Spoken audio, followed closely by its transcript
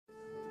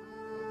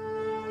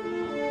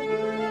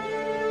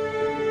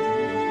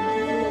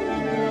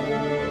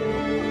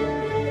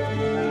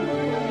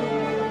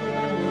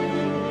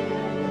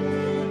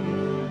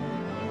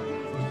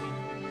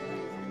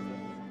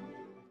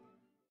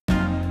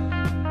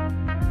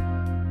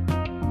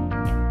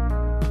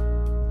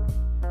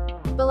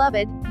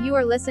beloved, you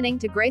are listening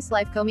to Grace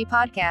Life Comey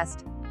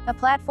Podcast, a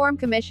platform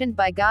commissioned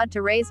by God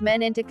to raise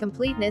men into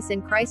completeness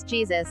in Christ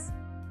Jesus.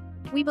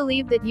 We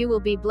believe that you will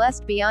be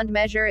blessed beyond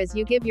measure as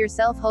you give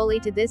yourself wholly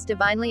to this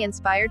divinely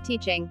inspired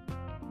teaching.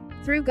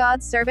 Through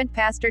God's servant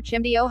Pastor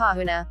CHIMDI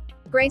OHAHUNA.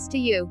 Grace to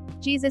you.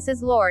 Jesus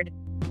is Lord.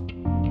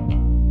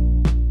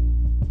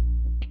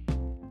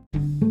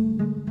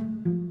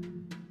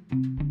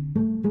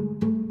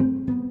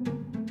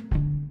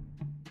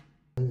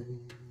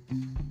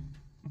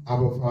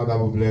 Our Father,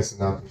 we bless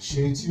and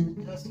appreciate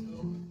you.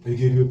 We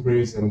give you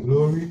praise and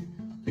glory.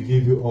 We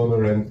give you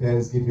honor and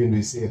thanksgiving.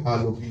 We say,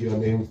 hallowed be your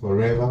name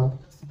forever.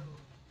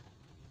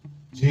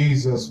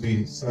 Jesus,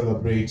 we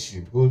celebrate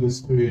you. Holy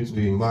Spirit,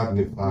 we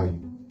magnify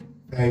you.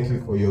 Thank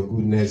you for your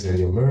goodness and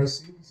your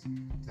mercies.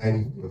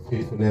 Thank you for your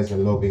faithfulness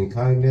and loving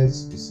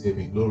kindness. We say,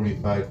 be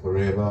glorified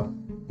forever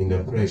in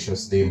the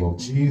precious name of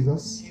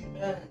Jesus.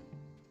 Amen.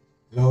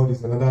 Lord,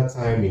 it's another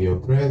time in your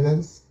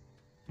presence.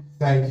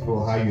 Thank you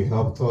for how you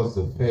helped us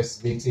the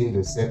first meeting,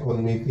 the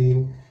second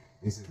meeting.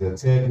 This is the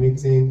third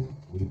meeting.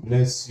 We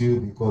bless you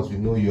because we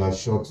know you are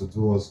sure to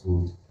do us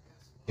good.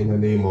 In the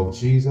name of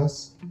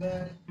Jesus,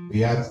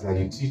 we ask that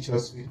you teach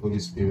us, sweet Holy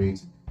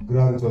Spirit.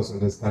 Grant us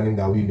understanding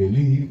that we may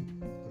live.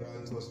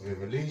 Grant us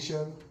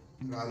revelation.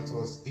 Grant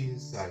us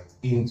insight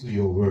into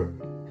your word.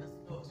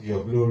 To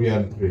your glory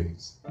and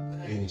praise.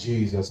 In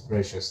Jesus'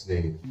 precious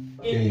name.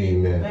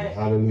 Amen.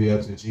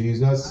 Hallelujah to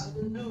Jesus.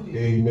 Hallelujah.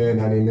 Amen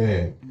and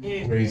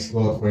amen. Praise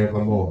God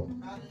forevermore.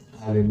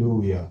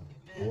 Hallelujah.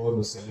 We want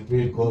to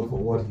celebrate God for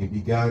what he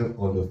began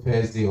on the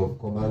first day of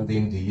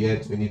commanding the year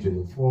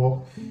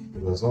 2024.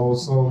 It was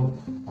awesome.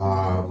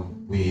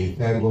 We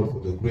thank God for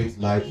the great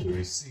life we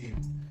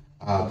received.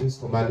 This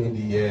commanding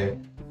the year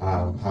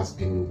has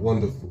been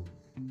wonderful.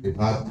 We've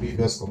had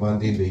previous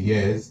commanding the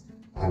years,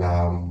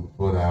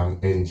 but I'm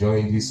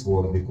enjoying this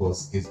one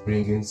because it's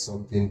bringing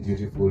something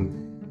beautiful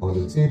on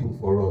the table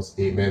for us.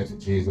 Amen to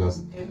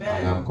Jesus. Amen.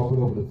 And I'm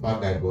coupled up with the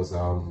fact that it was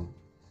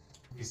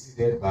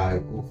preceded by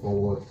Go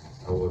Forward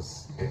that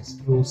was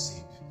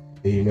explosive.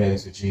 Amen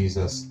to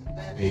Jesus.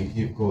 We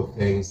give God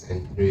thanks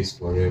and praise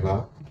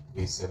forever.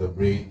 We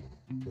celebrate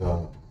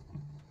the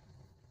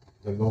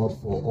Lord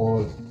for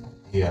all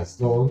he has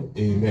done.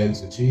 Amen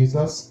to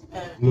Jesus.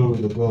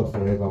 Glory to God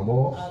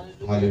forevermore.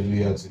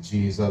 Hallelujah to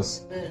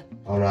Jesus.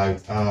 All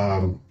right.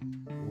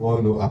 We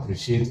want to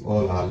appreciate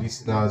all our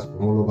listeners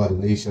from all over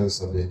the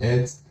nations of the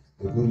earth.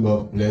 The good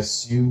Lord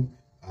bless you.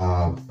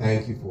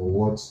 Thank you for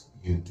what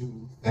you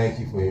do. Thank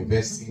you for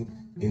investing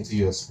into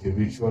your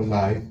spiritual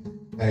life.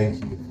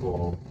 Thank you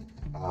for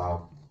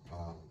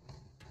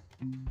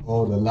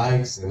all the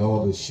likes and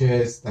all the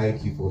shares.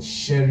 Thank you for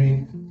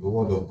sharing the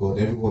word of God.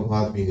 Everyone who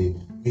has been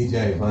a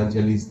major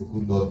evangelist, the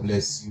good Lord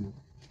bless you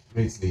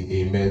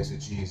greatly. Amen to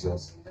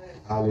Jesus.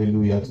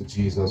 Hallelujah to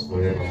Jesus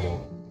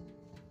forevermore.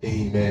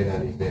 Amen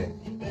and amen.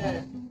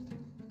 Amen.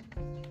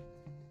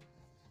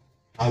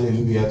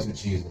 Hallelujah to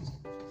Jesus.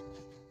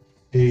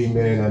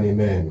 Amen and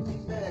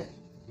amen. Amen.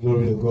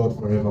 Glory to God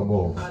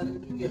forevermore.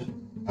 Hallelujah.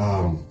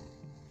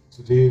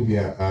 Today we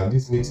are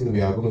this meeting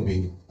we are going to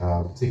be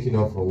taking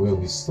off from where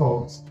we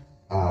stopped.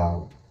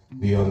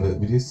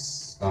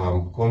 This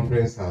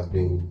conference has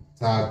been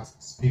tagged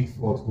 "Speak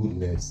Forth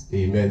Goodness."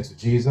 Amen to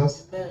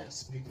Jesus. Amen.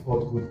 Speak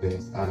forth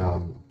goodness,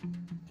 and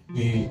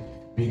we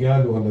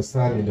began to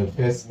understand in the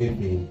first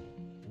meeting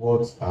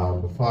what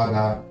the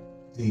Father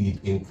did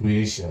in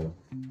creation.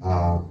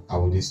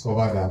 And we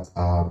discovered that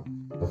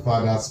the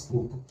Father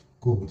spoke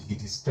good. He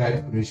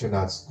described creation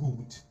as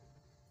good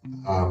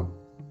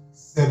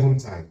 7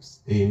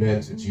 times.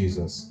 Amen to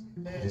Jesus.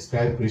 He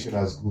described creation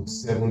as good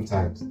 7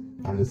 times.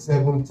 And the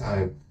 7th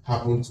time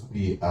happened to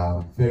be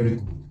very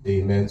good.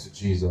 Amen to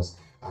Jesus.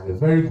 And the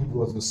very good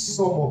was the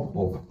sum up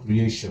of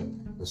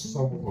creation. The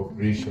sum up of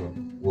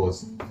creation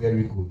was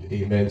very good.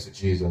 Amen to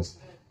Jesus.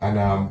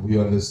 And we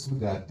understood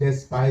that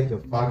despite the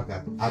fact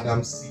that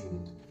Adam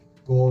sinned,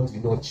 God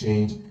did not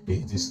change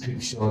his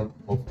description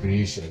of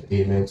creation.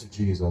 Amen to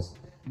Jesus.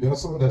 We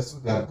also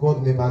understood that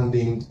God never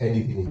named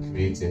anything he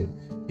created.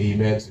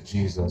 Amen to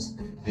Jesus.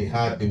 They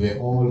were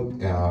all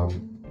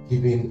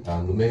given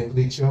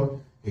nomenclature.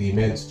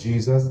 Amen to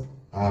Jesus.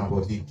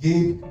 But he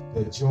gave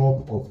the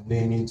job of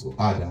naming to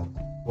Adam.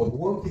 But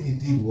one thing he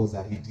did was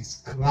that he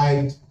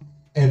described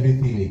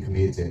everything he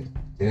created.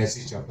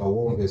 Genesis chapter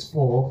 1 verse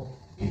 4,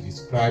 he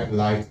described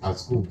light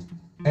as good.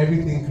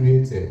 Everything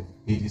created,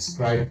 he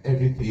described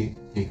everything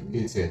he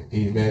created.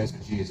 Amen to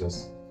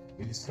Jesus.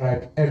 He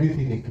described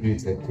everything he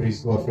created.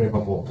 Praise God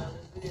forevermore.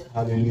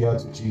 Hallelujah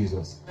to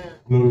Jesus.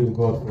 Glory to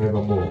God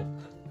forevermore.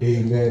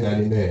 Amen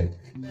and amen.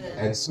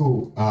 And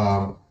so,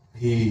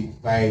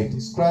 by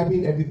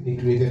describing everything he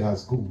created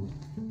as good,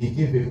 he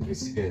gave a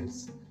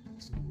precedence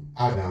to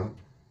Adam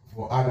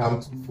for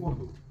Adam to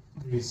follow.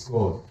 Praise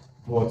God.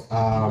 But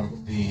at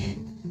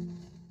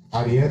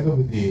the end of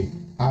the day,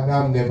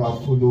 Adam never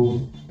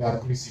followed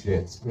that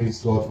precedence.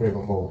 Praise God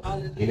forevermore.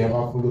 He never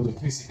followed the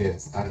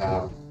precedence, and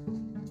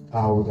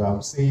I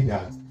would say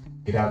that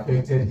it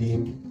affected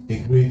him a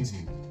great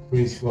deal.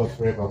 Praise God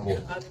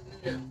forevermore.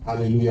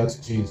 Hallelujah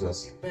to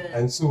Jesus.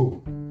 And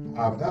so,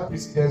 that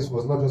precedence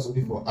was not just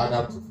only for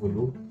Adam to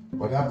follow,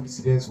 but that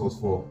precedence was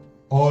for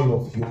all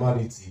of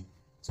humanity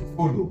to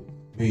follow.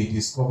 We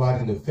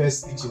discovered in the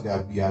first teaching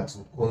that we are to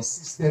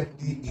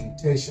consistently,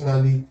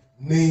 intentionally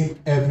name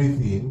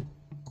everything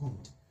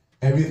good.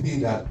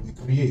 Everything that we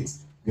create.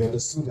 We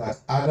understood that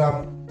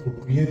Adam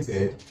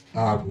created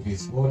with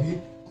his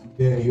body, and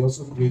then he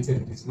also created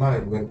with his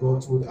mind when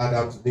God told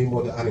Adam to name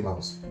all the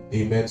animals.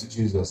 Amen to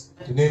Jesus.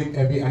 To name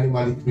every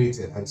animal he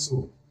created. And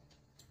so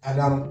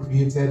Adam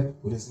created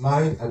with his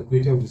mind and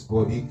created with his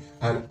body,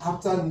 and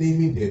after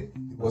naming them,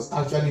 he was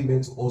actually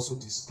meant to also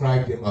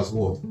describe them as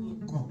what?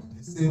 Good.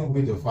 The same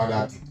way the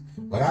Father did.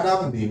 But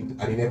Adam named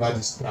and he never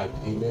described.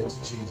 Amen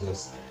to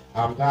Jesus.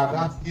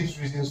 That gives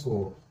reasons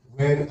for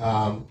when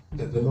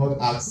the Lord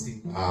asked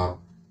him,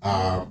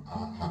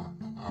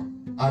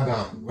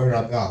 Adam, where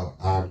art thou?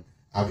 And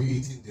have you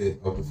eaten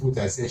of the fruit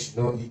I said should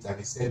not eat? And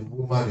he said,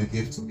 woman you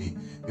gave to me.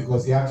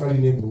 Because he actually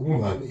named the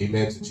woman,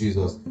 amen to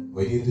Jesus,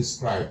 but he didn't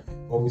describe.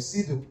 But we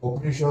see the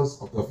operations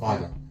of the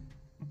Father.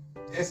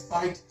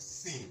 Despite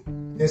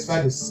sin,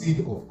 despite the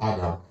sin of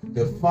Adam,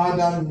 the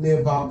Father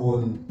never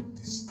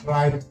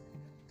described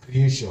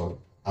creation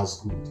as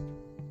good.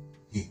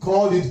 He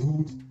called it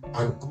good,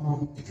 and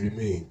good it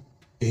remained.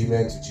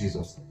 Amen to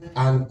Jesus.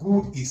 And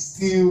good it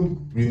still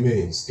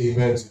remains.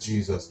 Amen to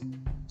Jesus.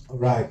 All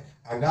right.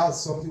 And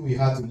that's something we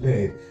had to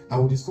learn.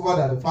 And we discovered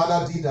that the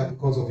Father did that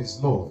because of his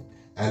love.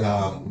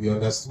 And we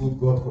understood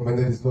God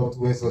commended his love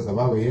towards us.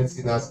 About we yet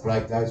sinners,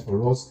 Christ died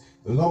for us.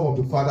 The love of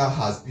the Father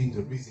has been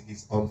the reason.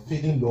 His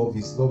unfailing love,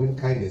 his loving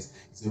kindness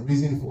is the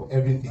reason for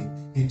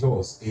everything he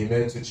does.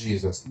 Amen to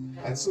Jesus.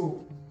 And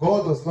so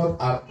God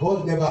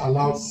never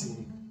allowed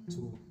sin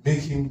to make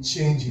him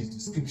change his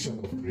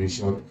description of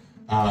creation.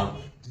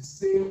 The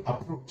same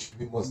approach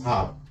we must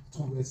have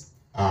towards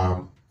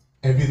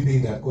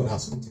everything that God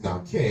has put in our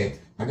care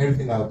and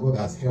everything that God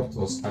has helped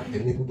us and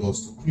enabled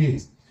us to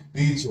create.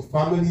 Be it your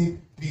family,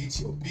 be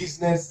it your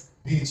business,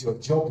 be it your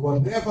job,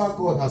 whatever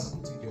God has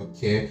put in your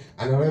care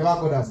and whatever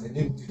God has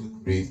enabled you to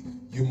create,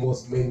 you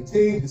must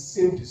maintain the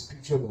same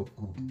description of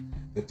good.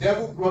 The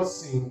devil brought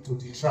sin to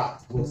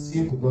detract, but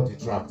sin could not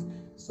detract.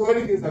 So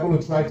many things are going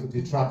to try to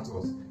detract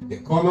us. The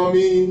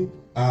economy,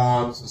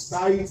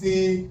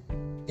 society,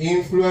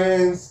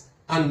 influence,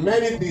 and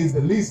many things,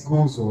 the list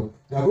goes on.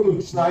 They are going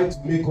to try to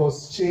make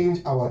us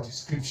change our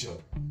description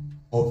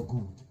of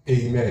good.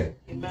 Amen.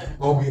 Amen.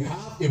 But we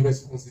have a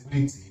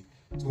responsibility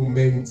to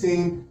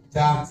maintain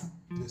that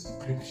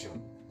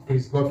description.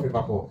 Praise God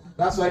forevermore.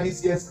 That's why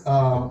this year's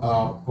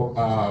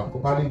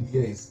commanding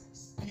year is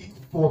speak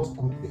forth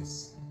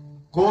goodness.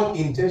 God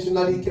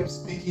intentionally kept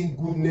speaking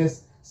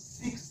goodness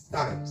 6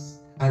 times.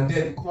 And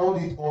then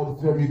called it all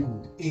very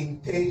good,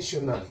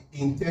 intentionally.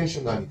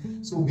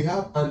 So we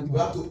have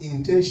to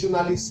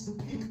intentionally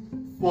speak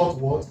forth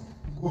what?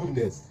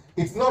 Goodness.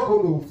 It's not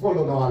going to fall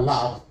on our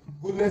lap.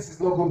 Goodness is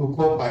not going to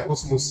come by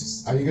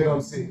osmosis. Are you getting what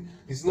I'm saying?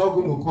 It's not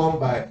going to come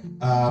by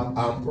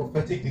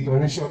prophetic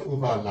declaration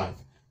over our life.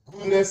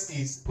 Goodness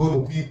is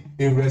going to be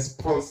a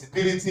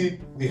responsibility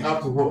we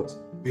have to what?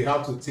 We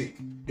have to take.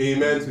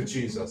 Amen to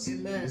Jesus.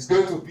 Amen. It's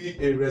going to be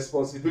a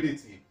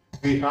responsibility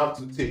we have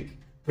to take.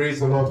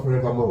 Praise the Lord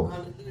forevermore.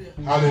 Hallelujah.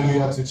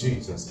 Hallelujah to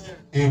Jesus.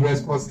 A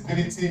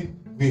responsibility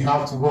we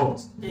have to what?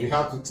 We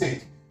have to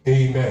take.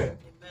 Amen.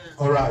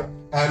 All right.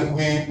 And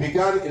we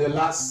began in the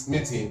last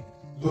meeting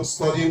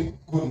studying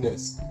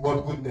goodness,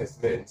 what goodness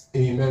meant.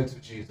 Amen to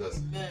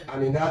Jesus. Amen.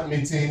 And in that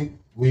meeting,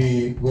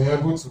 we were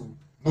able to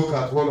look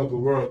at one of the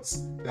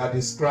words that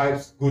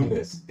describes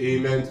goodness.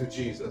 Amen to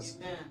Jesus.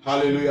 Amen.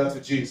 Hallelujah to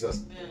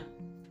Jesus. Amen.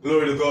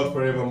 Glory to God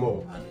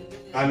forevermore.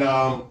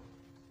 Hallelujah.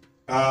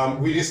 And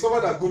we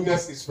discovered that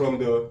goodness is from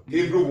the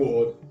Hebrew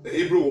word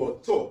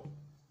tov.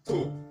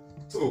 Tov.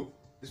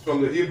 It's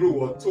from the Hebrew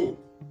word tov.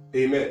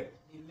 Amen.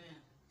 Amen.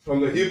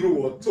 From the Hebrew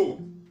word tov.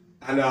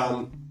 And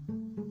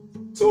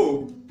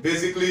tov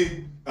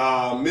basically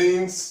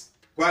means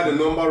quite a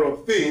number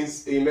of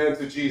things. Amen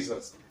to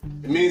Jesus.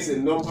 It means a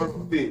number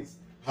of things.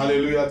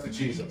 Hallelujah to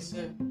Jesus.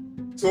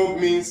 Tov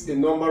means a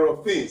number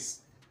of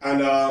things.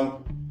 And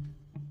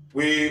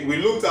we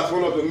looked at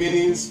one of the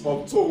meanings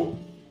of tov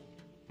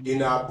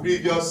in our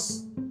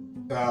previous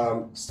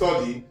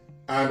study,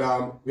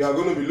 and we are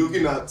going to be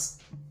looking at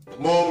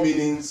more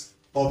meanings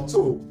of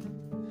tov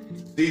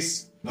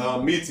this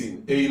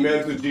meeting.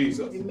 Amen to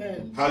Jesus.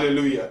 Amen.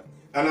 Hallelujah.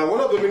 And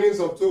one of the meanings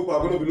of tov we are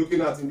going to be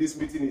looking at in this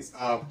meeting is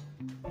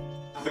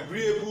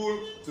agreeable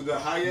to the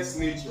highest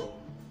nature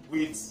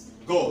with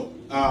God.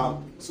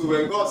 So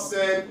when God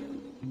said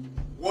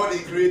what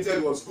he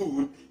created was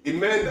good, it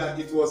meant that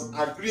it was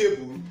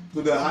agreeable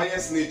to the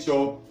highest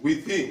nature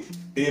with him.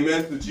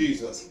 Amen to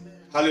Jesus.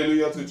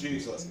 Hallelujah to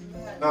Jesus.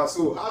 Now,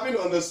 so having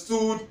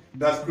understood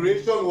that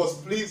creation was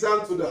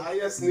pleasant to the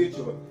highest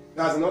nature,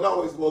 that in other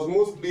words was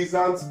most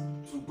pleasant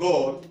to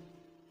God,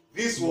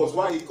 this was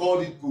why he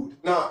called it good.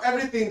 Now,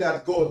 everything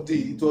that God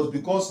did, it was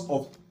because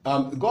of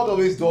God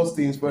always does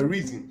things for a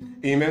reason.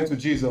 Amen to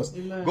Jesus.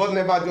 Amen. God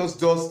never just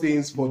does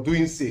things for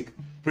doing sake.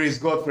 Praise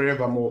God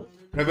forevermore.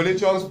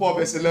 Revelations 4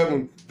 verse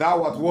 11.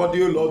 Thou art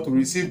worthy, O Lord, to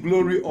receive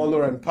glory,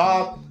 honor, and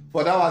power,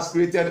 for thou hast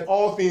created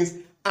all things,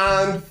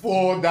 and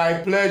for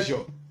thy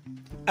pleasure.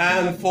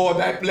 And for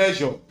thy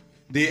pleasure.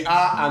 They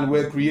are and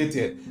were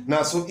created.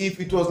 Now, so if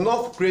it was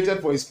not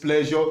created for his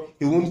pleasure,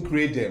 he won't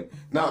create them.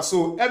 Now,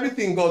 so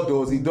everything God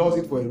does, he does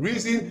it for a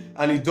reason,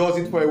 and he does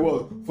it for a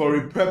what? For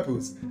a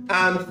purpose.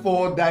 And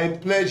for thy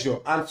pleasure.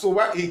 And so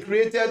what he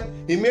created,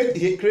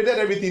 he created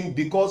everything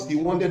because he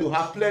wanted to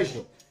have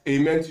pleasure.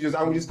 Amen to Jesus.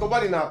 And we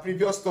discovered in our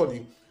previous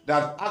study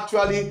that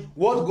actually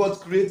what God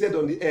created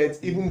on the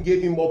earth even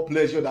gave him more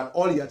pleasure than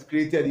all he had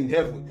created in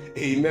heaven.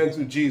 Amen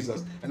to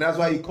Jesus. And that's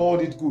why he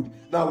called it good.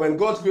 Now, when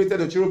God created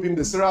the cherubim,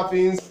 the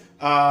seraphims,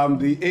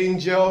 the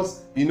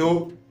angels,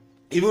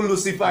 even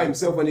Lucifer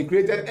himself, when he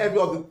created every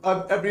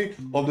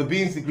of the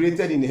beings he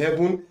created in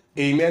heaven,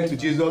 amen to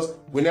Jesus,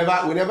 whenever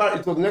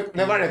it was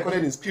never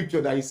recorded in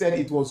scripture that he said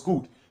it was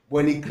good.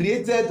 When he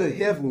created the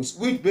heavens,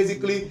 which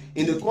basically,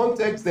 in the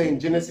context there in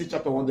Genesis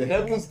chapter 1, the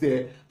heavens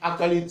there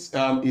actually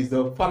is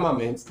the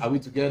firmament. Are we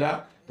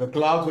together? The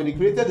clouds. When he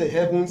created the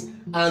heavens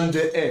and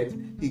the earth,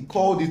 he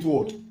called it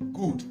what?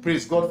 Good.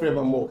 Praise God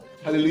forevermore.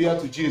 Hallelujah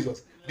to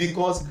Jesus.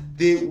 Because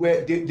they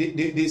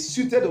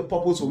suited the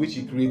purpose for which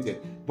he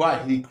created. Why?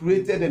 He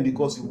created them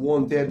because he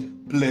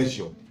wanted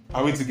pleasure.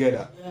 Are we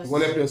together? Yes. He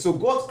wanted pleasure. So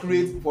God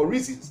creates for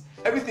reasons.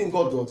 Everything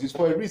God does is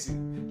for a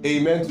reason.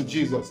 Amen to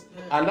Jesus.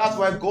 And that's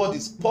why God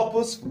is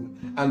purposeful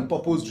and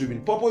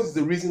purpose-driven. Purpose is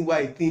the reason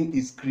why a thing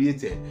is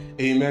created.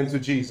 Amen to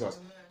Jesus.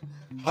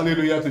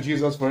 Hallelujah to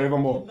Jesus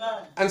forevermore.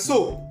 And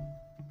so,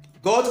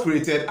 God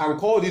created and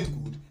called it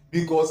good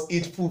because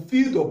it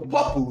fulfilled the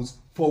purpose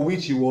for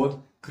which he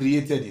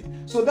created it.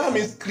 So that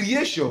means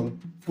creation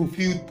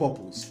fulfilled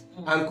purpose.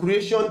 And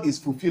creation is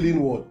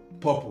fulfilling what?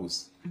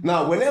 Purpose.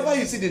 Now, whenever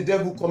you see the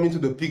devil come into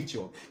the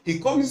picture, he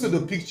comes into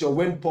the picture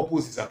when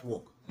purpose is at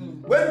work.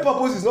 When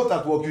purpose is not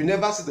at work, you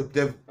never see the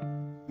devil.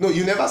 No,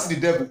 you never see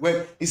the devil.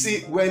 When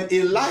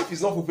a life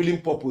is not fulfilling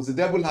purpose, the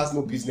devil has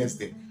no business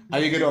there. Are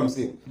you getting what I'm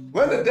saying?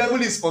 When the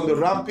devil is on the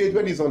rampage,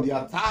 when he's on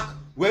the attack,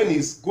 when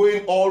he's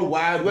going all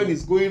wild, when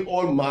he's going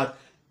all mad,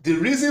 the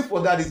reason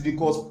for that is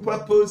because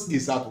purpose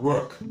is at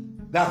work.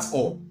 That's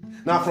all.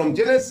 Now, from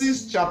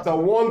Genesis chapter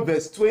 1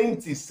 verse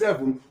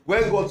 27,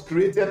 when God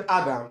created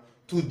Adam,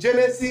 to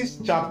Genesis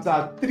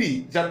chapter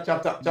 2,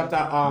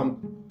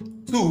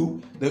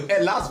 the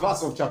last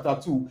verse of chapter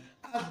 2,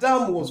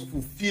 Adam was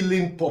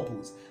fulfilling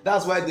purpose.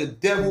 That's why the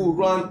devil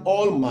ran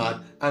all mad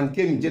and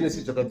came in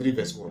Genesis chapter 3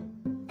 verse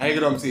 1. Are you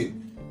get what I'm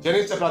saying?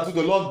 Genesis chapter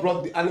 2, the Lord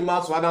brought the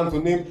animals to Adam to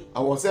name,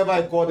 and whatever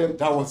I called them,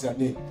 that was their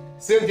name.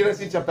 Same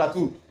Genesis chapter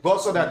 2,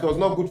 God saw that it was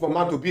not good for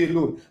man to be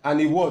alone,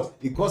 and he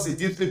caused a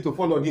deep sleep to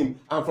fall on him,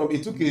 and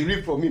he took a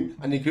rib from him,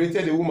 and he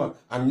created a woman.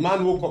 And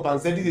man woke up and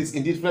said, this is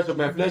indeed flesh of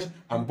my flesh,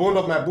 and bone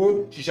of my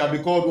bone, she shall be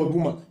called a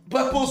woman.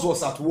 Purpose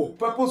was at work.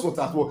 Purpose was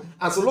at work.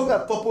 And so long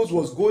as purpose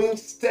was going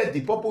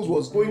steady, purpose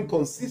was going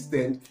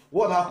consistent,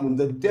 what happened?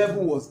 The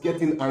devil was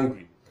getting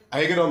angry.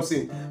 I get what I'm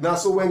saying? Now,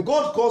 so when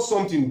God calls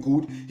something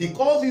good, he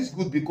calls it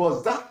good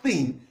because that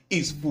thing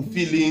is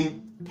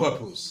fulfilling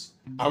purpose.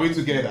 Are we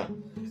together?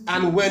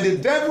 And when the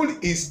devil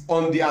is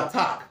on the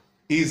attack,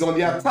 he is on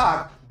the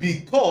attack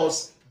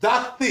because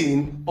that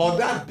thing or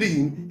that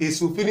being is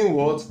fulfilling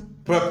what?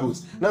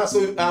 Purpose. Now,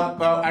 so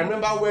I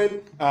remember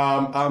when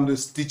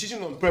the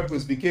teaching on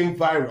purpose became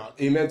viral.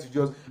 Amen to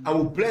Jesus. And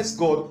we bless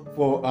God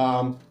for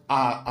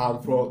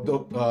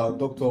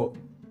Dr.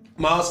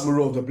 Miles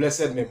Moreau of the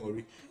blessed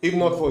memory. If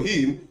not for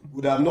him,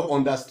 would have not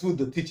understood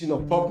the teaching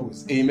of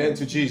purpose. Amen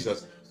to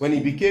Jesus. When he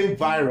became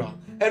viral,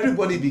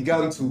 everybody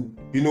began to,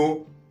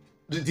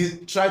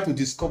 try to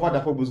discover the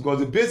purpose.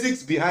 Because the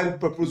basics behind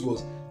purpose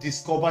was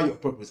discover your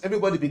purpose.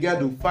 Everybody began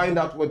to find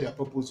out what their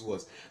purpose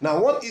was.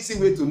 Now, one easy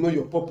way to know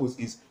your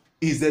purpose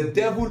is the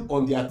devil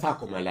on the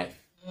attack on my life.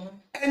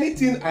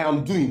 Anything I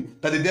am doing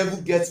that the devil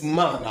gets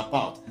mad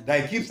about,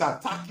 that he keeps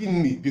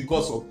attacking me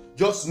because of,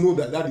 just know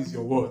that that is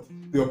your word,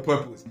 your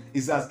purpose.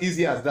 It's as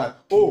easy as that.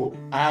 Oh,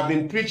 I have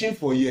been preaching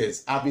for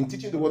years. I've been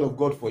teaching the word of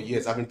God for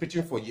years. I've been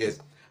preaching for years.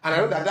 And I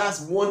know that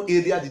that's one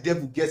area the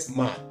devil gets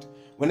mad.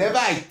 Whenever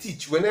I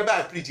teach, whenever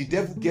I preach, the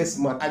devil gets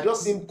mad. I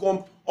just see him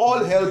come,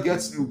 all hell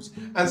gets loose.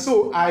 And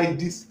so I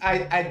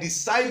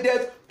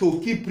decided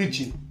to keep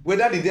preaching,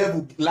 whether the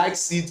devil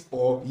likes it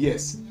or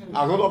yes.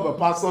 As one of the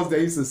pastors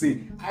they used to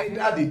say,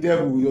 either the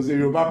devil, he was a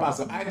Yoruba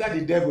pastor, either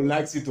the devil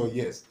likes it or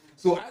yes.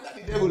 So either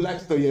the devil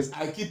likes it or yes,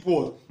 I keep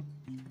on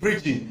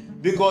preaching.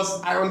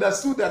 Because I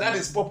understood that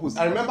is purpose.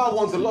 I remember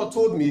once the Lord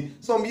told me,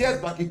 some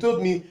years back, he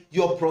told me,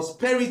 your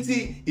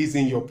prosperity is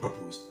in your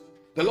purpose.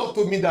 The Lord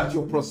told me that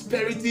your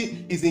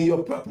prosperity is in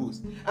your purpose.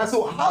 And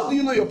so how do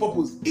you know your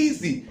purpose?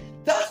 Easy.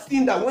 That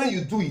thing that when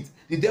you do it,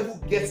 the devil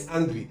gets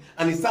angry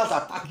and he starts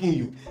attacking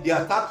you. He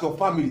attacks your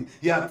family.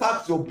 He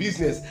attacks your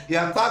business. He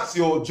attacks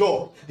your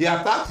job. He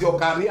attacks your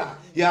career.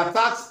 He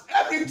attacks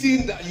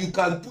everything that you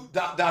can do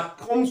that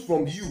comes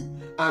from you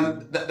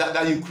and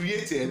that you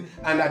created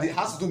and that it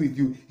has to do with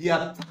you. He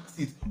attacks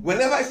it.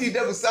 Whenever I see the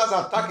devil starts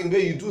attacking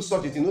where you do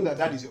such a thing, know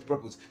that is your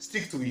purpose.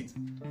 Stick to it.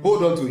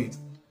 Hold on to it.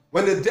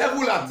 when the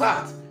devil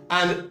attacked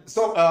and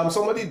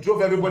somebody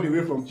drove everybody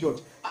away from church,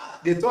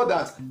 they thought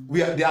that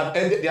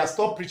they have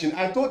stopped preaching.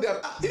 I told them,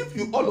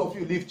 if all of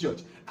you leave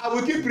church, I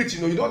will keep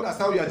preaching. No, you don't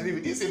understand what you are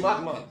doing. This is a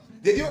madman.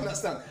 They didn't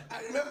understand.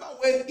 I remember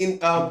when in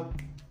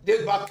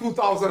days back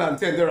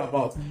 2010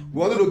 thereabouts, we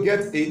wanted to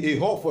get a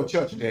hall for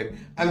church then.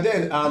 And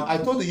then I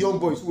told the young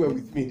boys who were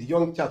with me, the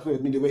young chaps who were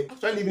with me, they were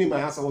actually living in my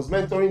house. I was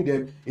mentoring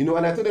them,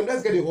 and I told them,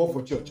 let's get a hall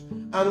for church.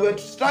 And we were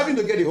striving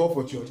to get a hall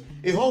for church.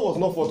 A hall was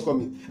not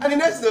forthcoming. And the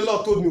next thing the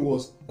Lord told me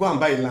was, go and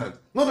buy land.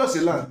 Not just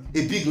a land,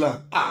 a big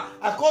land.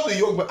 I called the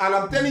young boy, and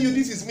I'm telling you,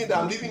 this is me that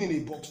I'm living in a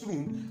box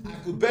room. I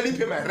could barely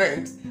pay my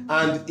rent.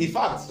 And in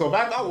fact,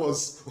 survival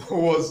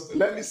was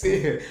let me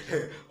say,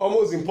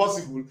 almost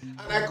impossible.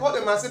 And I called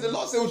them and said, the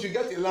Lord said we should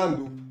get a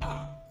land.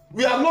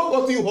 We have not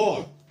got you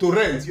hall to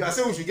rent. You are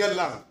saying we should get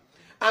land.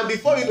 And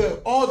before you know,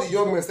 all the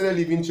young men started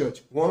leaving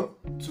church. 1,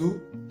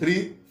 2,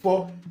 3,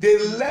 4.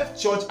 They left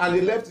church and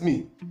they left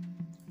me.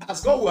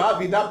 As God will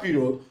have in that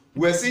period,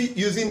 we're still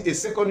using a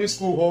secondary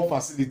school hall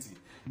facility.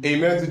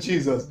 Amen to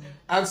Jesus.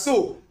 And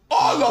so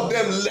all of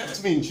them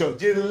left me in church.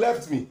 They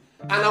left me.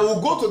 And I will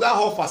go to that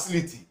hall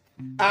facility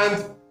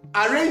and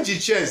arrange the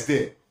chairs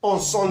there on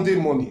Sunday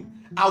morning.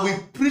 I will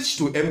preach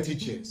to empty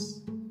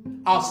chairs.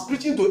 I was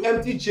preaching to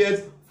empty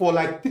chairs for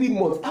like 3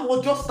 months. I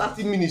was just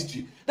starting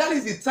ministry. That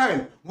is the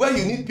time where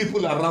you need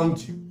people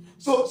around you.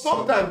 So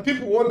sometimes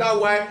people wonder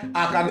why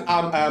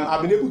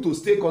I've been able to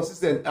stay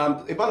consistent. A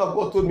man of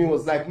God told me,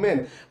 was like,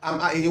 man,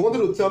 he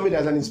wanted to tell me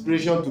there's an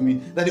inspiration to me,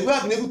 that the way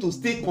I've been able to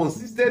stay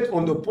consistent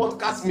on the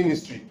podcast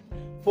ministry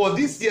for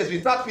these years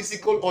without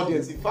physical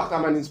audience. In fact,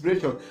 I'm an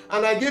inspiration.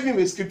 And I gave him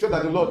a scripture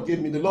that the Lord gave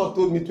me. The Lord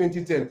told me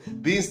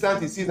 2010, be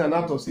instant in sin and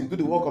out of sin, do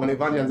the work of an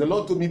evangelist. The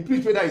Lord told me,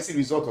 preach whether I see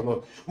result or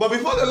not. But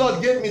before the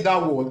Lord gave me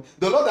that word,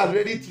 the Lord had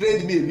already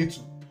trained me a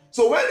little.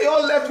 So when they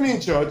all left me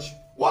in church,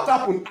 what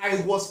happened?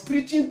 I was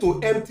preaching to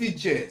empty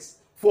chairs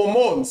for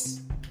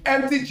months.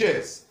 Empty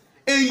chairs.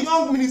 A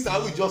young minister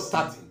who was just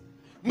starting.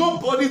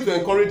 Nobody to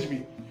encourage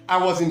me. I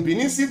was in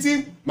Benin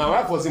City. My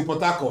wife was in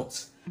Port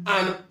Harcourt.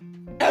 And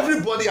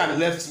everybody had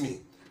left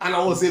me. And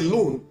I was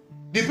alone.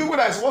 The people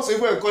that I was supposed to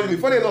even encourage me,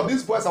 funny enough,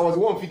 these boys, I was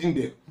the one feeding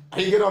them.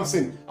 And you get what I'm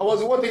saying? I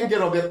was the one taking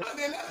care of them. And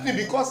they left me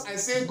because I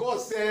said, God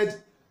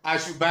said I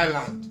should buy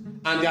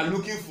land. And they are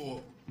looking for.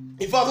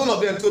 In fact, one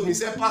of them told me,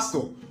 said,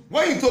 Pastor,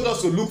 when you told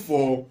us to look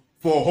for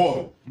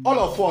hall, all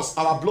of us,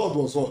 our blood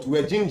was hot. We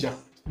were ginger.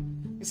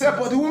 He said,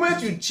 but the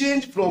moment you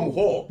change from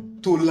hall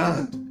to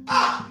land,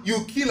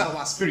 you kill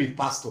our spirit,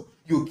 Pastor.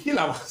 You kill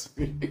our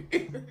spirit.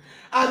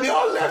 And they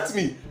all left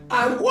me.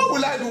 And what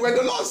will I do when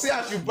the Lord say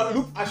I should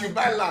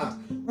buy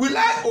land? Will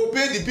I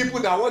obey the people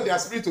that want their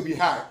spirit to be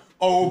high,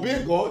 or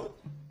obey God?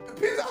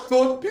 Peter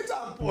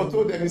and Paul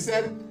told them, he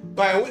said,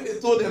 but when they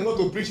told them not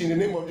to preach in the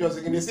name of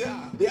Jesus, they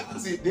said, they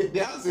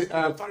asked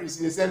the Pharisees,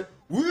 they said,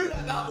 we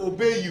rather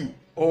obey you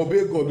or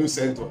obey God who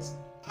sent us.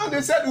 And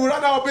they said, we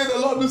rather obey the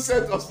Lord who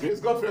sent us. Praise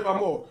God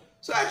forevermore.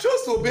 So I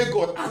chose to obey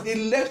God, and they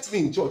left me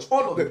in church,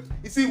 all of them.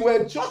 You see,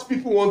 when church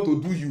people want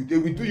to do you, they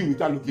will do you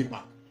without looking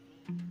back.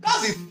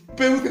 That's the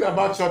painful thing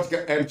about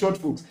church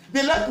folks.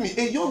 They left me,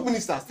 a young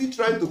minister, still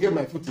trying to get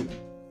my footing.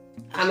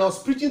 And I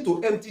was preaching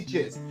to empty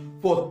chairs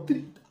for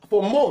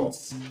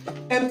months.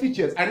 Empty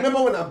chairs. I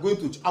remember when I'm going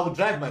to church, I would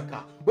drive my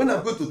car. When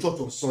I'm going to church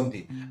on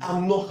Sunday,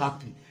 I'm not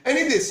happy.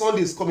 Any day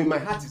Sunday is coming, my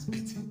heart is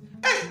beating.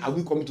 Hey, are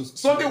we coming to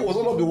Sunday? Was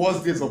one of the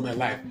worst days of my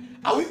life.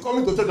 Are we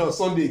coming to church on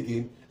Sunday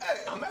again? Hey,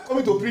 am I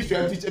coming to preach to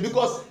empty chairs?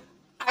 Because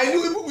I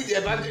knew even with the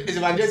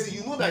evangelist,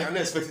 you know that you're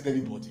not expecting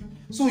anybody.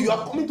 So you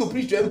are coming to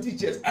preach to empty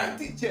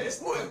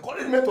chairs, no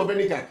encouragement of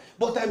any kind.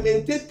 But I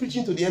maintained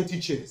preaching to the empty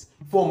chairs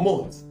for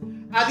months.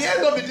 At the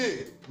end of the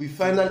day, we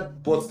finally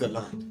bought the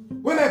land.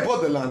 When I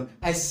bought the land,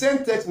 I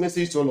sent text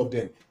message to all of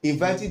them,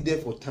 invited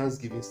them for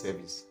Thanksgiving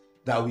service,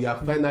 that we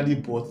have finally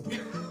bought the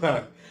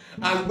land.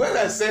 And when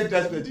I sent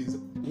text messages,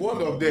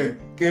 one of them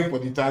came for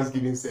the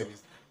Thanksgiving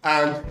service.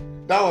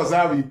 And that was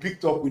how we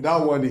picked up with that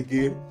one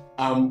again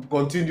and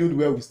continued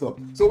where we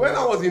stopped. So when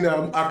I was in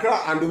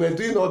Accra and they were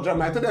doing all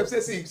drama, I told them,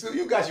 see, so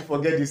you guys should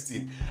forget this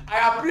thing. I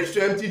have preached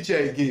to empty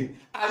chair again.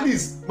 At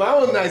least my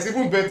own is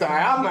even better. I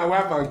have my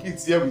wife and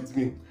kids here with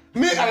me.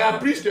 I have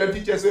preached to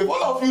empty chair. So if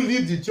all of you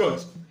leave the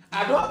church,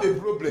 I don't have a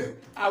problem.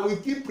 I will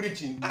keep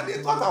preaching. And they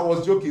thought I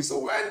was joking. So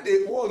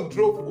when one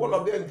drove all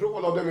of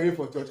them away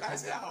for church, I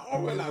said,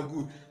 all well and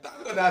good.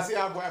 Thank God I say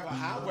I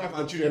have wife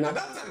and children. At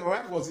that time, my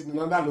wife was in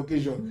another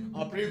location.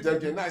 I preached to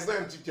them. Now it's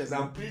not empty chairs.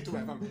 I'm preaching to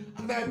my family.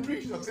 And I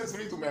preached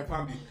successfully to my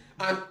family.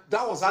 And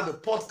that was how the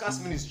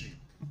podcast ministry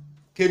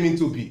came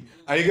into being.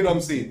 Are you get what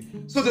I'm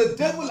saying? So the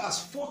devil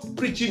has fought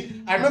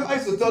preaching. I remember I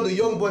used to tell the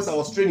young boys I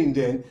was training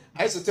then,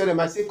 I used to tell them,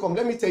 I say, come,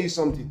 let me tell you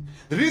something.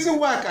 The reason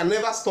why I can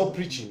never stop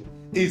preaching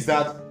is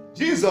that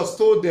Jesus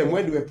told them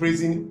when they were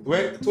praising,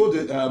 told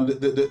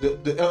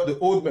the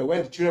old men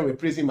when the children were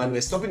praising him and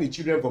were stopping the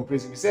children from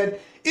praising him. He said,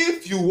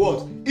 if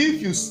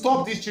you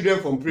stop these children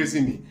from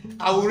praising me,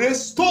 I will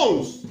raise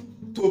stones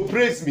to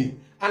praise me.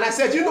 And I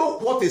said, you know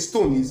what a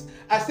stone is?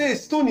 I said a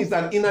stone is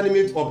an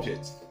inanimate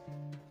object.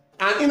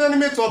 An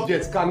inanimate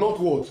object cannot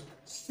what?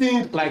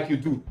 Sing like you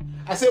do.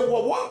 I said,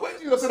 well, when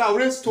Jesus said, I will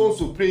raise stones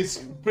to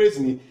praise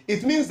me,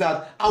 it means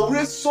that I will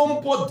raise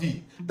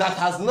somebody that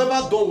has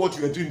never done what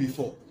you were doing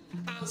before.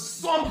 And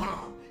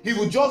somehow, he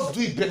will just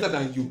do it better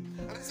than you.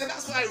 And I said,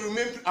 that's why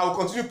I will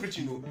continue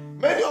preaching. No?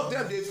 Many of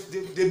them,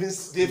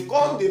 they've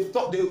come,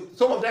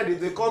 some of them,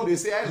 they come, they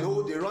say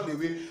hello, they run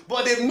away.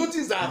 But they've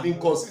noticed that I've been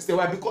consistent.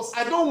 Why? Because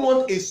I don't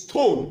want a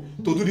stone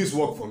to do this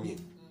work for me.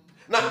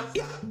 Now,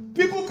 yeah,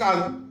 people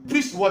can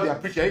preach what they are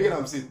preaching. You get what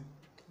I'm saying?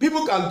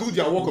 People can do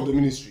their work of the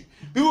ministry.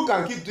 People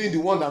can keep doing the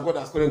one that God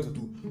has called them to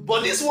do.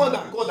 But this one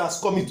that God has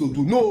called me to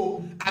do,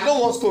 no, I don't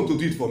want stone to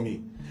do it for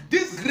me.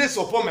 This grace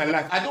upon my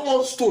life, I don't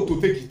want stone to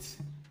take it.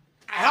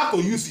 I have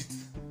to use it.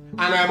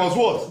 And I must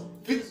what?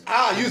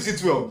 Use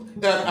it well.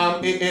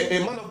 A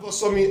man of God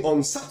saw me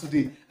on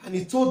Saturday and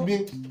he told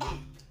me,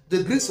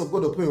 the grace of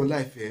God upon your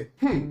life,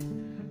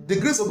 the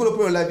grace of God upon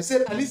your life. He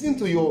said, I listened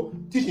to your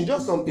teaching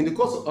just in the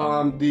course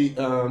of the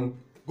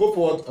Go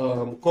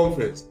Forward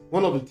conference,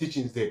 one of the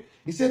teachings there.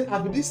 He said,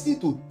 I've been listening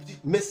to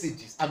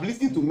messages.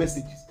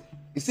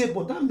 He said,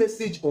 but that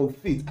message on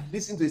faith, I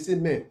listened to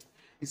it.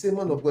 He said,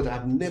 man of God,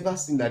 I've never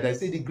seen that. I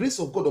said, the grace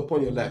of God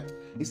upon your life.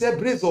 He said,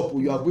 brace up,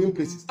 you are going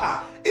places.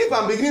 If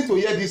I'm beginning to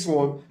hear this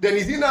one, then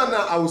is it now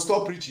I will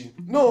stop preaching?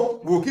 No,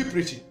 we'll keep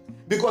preaching.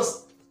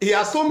 Because he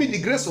has told me the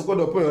grace of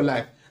God upon your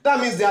life. That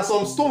means there are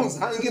some stones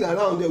hanging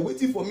around there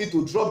waiting for me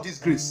to drop this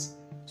grace.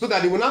 So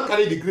that they will not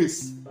carry the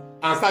grace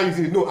and start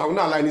using it. No, I will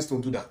not allow any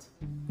stone to do that.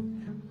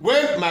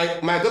 When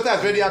my daughter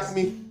has already asked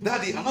me,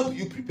 Daddy, how do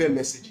you prepare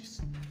messages?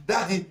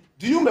 Daddy,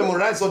 do you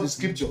memorize all the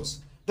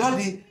scriptures?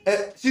 Daddy,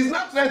 she's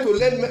not trying to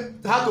learn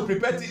how to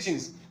prepare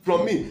teachings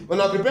from me.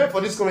 When I prepared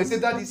for this conference, I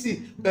said, Daddy,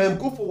 see,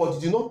 Go Forward,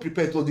 you did not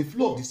prepare. It was the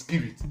flow of the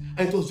Spirit.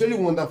 And it was very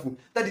wonderful.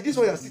 Daddy, this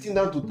one you are sitting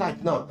down to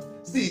type now.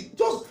 See,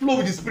 just flow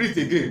with the Spirit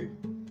again.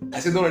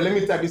 I said, all right, let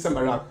me type this time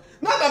around.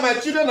 Now that my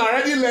children are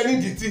already learning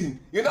the thing,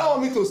 you now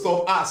want me to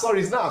stop? Sorry,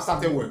 it's now I've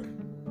started work.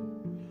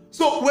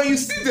 So when you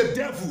see the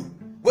devil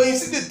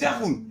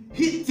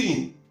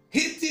hitting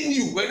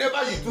you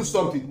whenever you do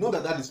something, know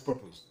that is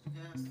purpose.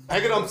 I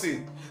get what I'm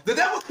saying? The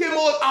devil came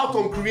all out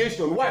on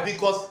creation. Why?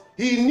 Because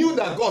he knew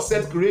that God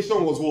said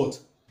creation was what?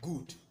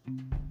 Good.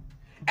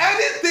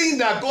 Anything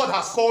that God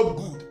has called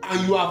good,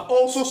 and you have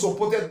also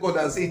supported God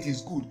and said it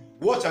is good,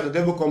 watch how the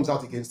devil comes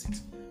out against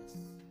it.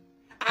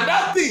 And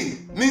that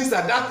thing means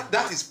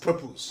that is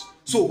purpose.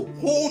 So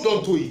hold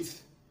on to it.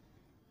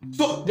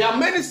 So there are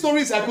many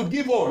stories I could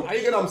give on. Are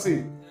you get what I'm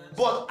saying?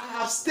 But I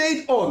have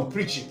stayed on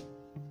preaching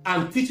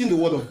and teaching the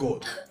word of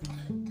God.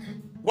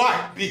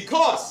 Why?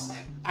 Because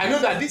I know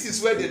that this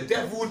is where the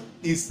devil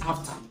is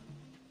after.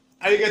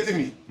 Are you getting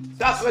me?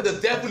 That's where the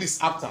devil is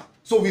after.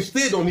 So we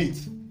stayed on it.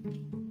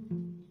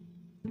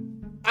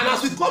 And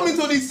as we come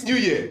into this new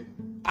year,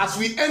 as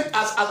we end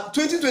as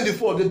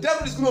 2024, the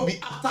devil is going to be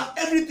after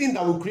everything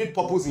that will create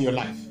purpose in your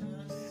life.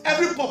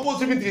 Every purpose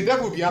driven, the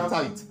devil will be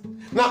after it.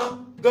 Now,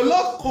 the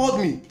Lord called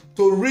me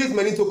to raise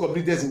many to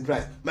completeness in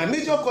Christ. My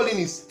major calling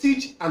is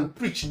teach and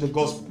preach the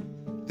gospel.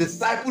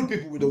 Disciple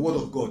people with the word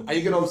of God. Are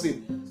you getting what I'm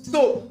saying?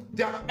 So,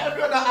 there are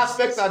every other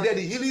aspects are there,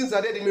 the healings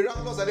are there, the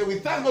miracles are there. We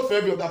thank God for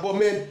every other. But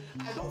man,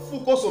 I don't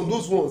focus on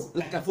those ones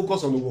like I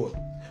focus on the word.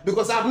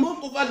 Because I've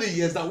known over the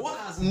years that what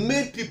has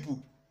made people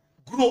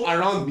grow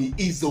around me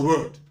is the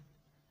word.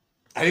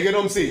 Are you getting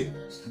what I'm saying?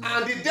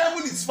 And the devil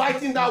is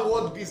fighting that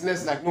word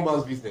business like no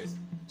man's business.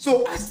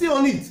 So I stay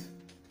on it.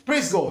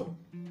 Praise God.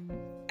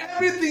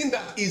 Everything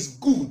that is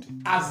good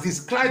as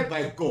described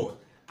by God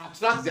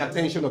attracts the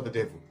attention of the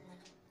devil.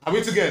 Are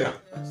we together?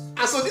 And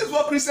so this is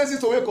what Christians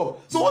need to wake up.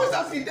 So what is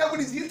that? The devil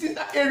is hitting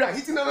that area,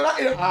 hitting another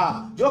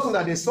area. Just know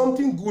that there's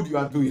something good you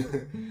are doing.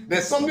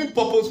 There's something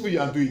purposeful you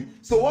are doing.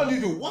 So what do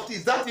you do? What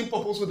is that thing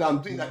purposeful that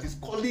I'm doing that is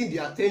calling the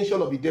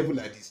attention of the devil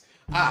like this?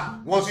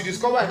 Once you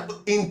discover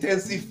it,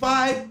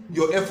 intensify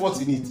your efforts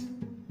in it.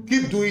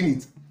 Keep doing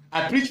it.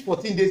 I preached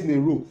 14 days in a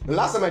row. The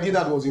last time I did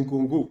that was in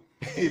Congo.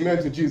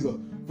 Amen to Jesus.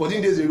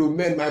 14 days in a row,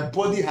 man, my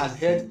body has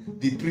heard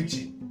the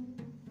preaching.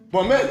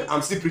 But man,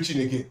 I'm still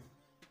preaching again.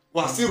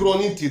 We're still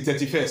running till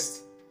 31st.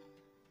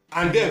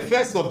 And then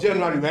 1st of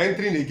January, we're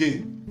entering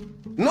again.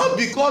 Not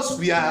because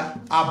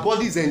our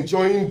bodies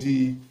enjoying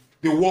the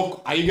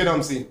work, are you getting what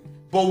I'm saying?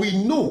 But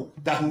we know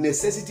that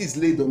necessity is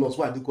laid on us.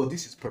 Why? Because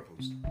this is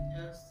purpose.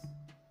 Yes.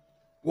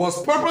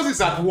 Once purpose is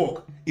at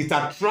work, it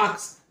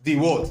attracts the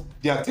what?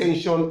 The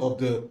attention of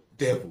the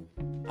devil.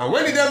 And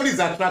when the devil is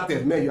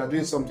attracted, man, you are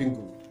doing something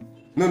good.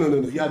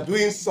 No. You are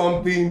doing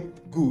something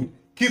good.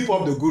 Keep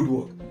up the good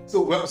work.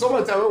 So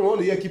sometimes when we want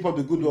to hear keep up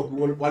the good work,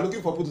 we're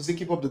looking for people to say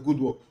keep up the good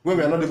work when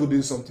we are not able to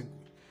do something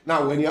good.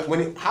 Now,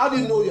 how do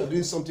you know you are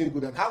doing something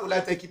good? And how will I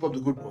take keep up the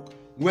good work?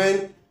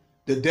 When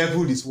the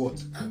devil is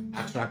what?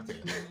 Attracted.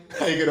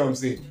 You get what I'm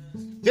saying?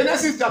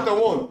 Genesis chapter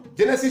 1,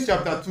 Genesis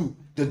chapter 2,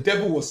 the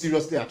devil was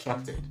seriously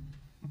attracted.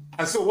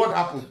 And so what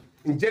happened?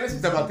 In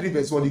Genesis chapter 3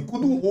 verse 1, he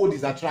couldn't hold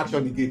his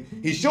attraction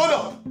again. He showed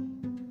up.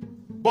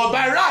 But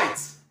by right,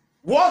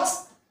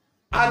 what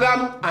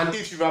Adam and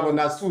Eve should have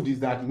understood is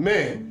that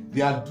men,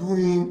 they are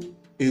doing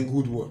a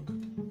good work.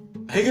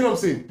 Are you get what I'm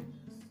saying?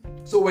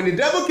 So when the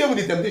devil came with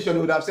the temptation,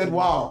 he would have said,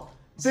 wow,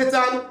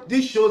 Satan,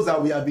 this shows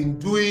that we have been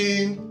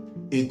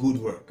doing a good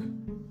work.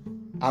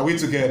 Are we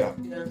together?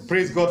 Yes.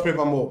 Praise God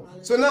forevermore.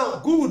 So now,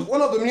 good,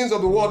 one of the meanings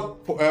of the word,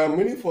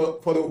 meaning for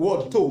the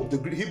word tov,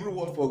 the Hebrew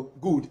word for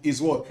good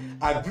is what?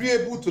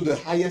 Agreeable to the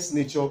highest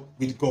nature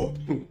with God.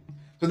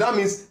 So that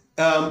means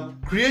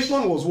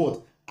creation was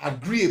what?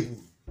 Agreeable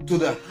to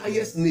the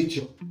highest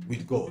nature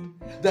with God.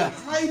 The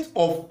height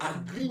of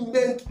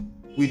agreement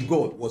with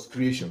God was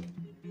creation.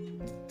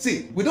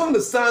 See, we don't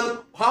understand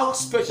how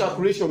special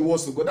creation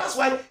was to God. That's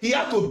why he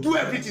had to do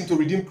everything to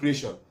redeem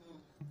creation.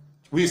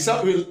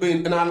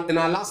 In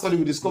our last study,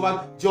 we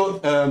discovered John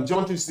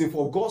 3:16,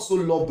 for God so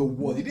loved the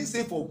world. He didn't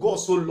say for God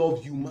so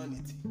loved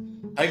humanity.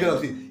 I get what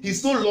I'm saying? He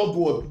so loved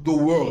what? The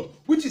world,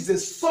 which is a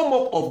sum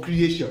up of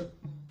creation,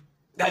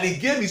 that he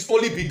gave his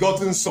only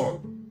begotten son.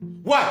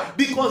 Why?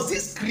 Because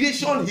this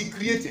creation he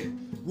created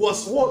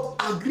was what?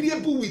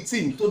 Agreeable with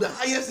him to the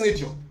highest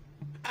nature.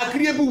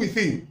 Agreeable with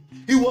him.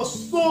 He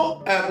was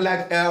so,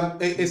 like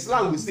a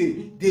slang we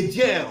say, they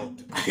gelled.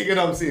 You get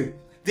what I'm saying?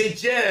 They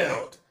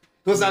gelled.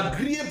 It was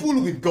agreeable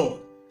with God.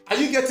 Are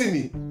you getting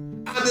me?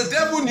 And the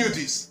devil knew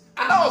this.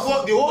 And that was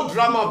what the whole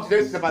drama of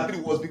Genesis chapter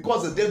 3 was,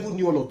 because the devil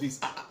knew all of this.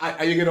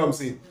 Are you getting what I'm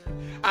saying?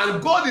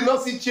 And God did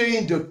not see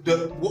change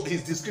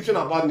his description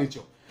about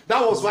nature.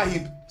 That was why he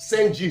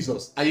sent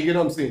Jesus. Are you getting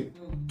what I'm saying?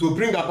 To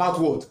bring about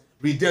what?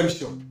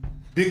 Redemption.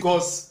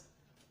 Because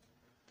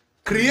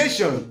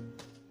creation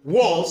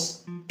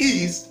was,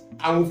 is,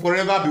 and will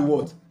forever be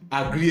what?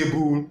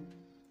 Agreeable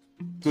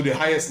to the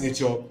highest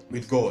nature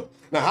with God.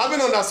 Now,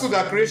 having understood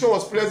that creation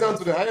was pleasant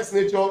to the highest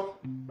nature,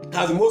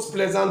 as most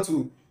pleasant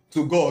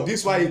to God,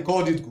 this is why he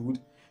called it good.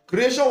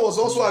 Creation was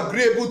also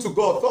agreeable to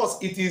God,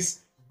 thus it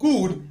is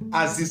good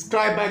as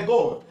described by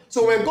God.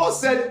 So when God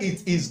said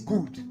it is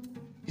good,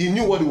 he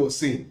knew what he was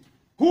saying.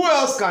 Who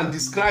else can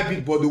describe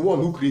it but the one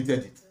who created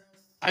it?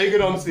 Are you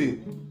getting what I'm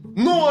saying?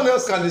 No one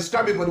else can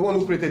describe it but the one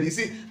who created it. You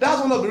see,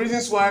 that's one of the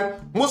reasons why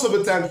most of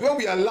the times when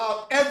we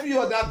allow every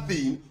other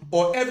thing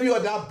or every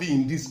other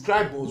being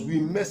describe us, we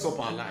mess up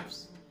our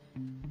lives.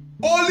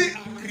 Only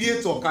a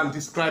creator can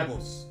describe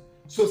us.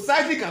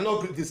 Society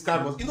cannot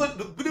describe us. You know,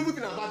 the beautiful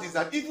thing about it is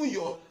that even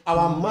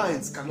our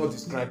minds cannot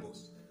describe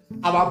us.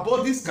 Our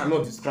bodies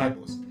cannot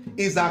describe us.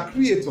 It's our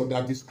creator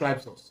that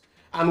describes us.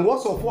 And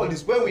worst of all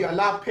is when we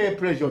allow peer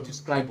pressure to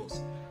describe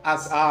us.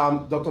 As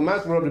Dr.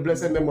 Miles Monroe of the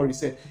blessed memory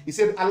said, he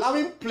said,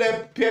 allowing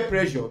peer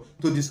pressure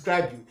to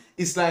describe you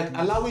is like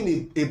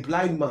allowing a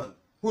blind man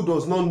who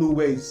does not know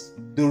where is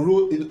the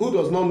road, who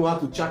does not know how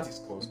to chart his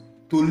course,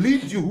 to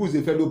lead you who is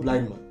a fellow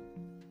blind man.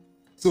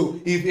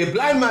 So if a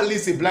blind man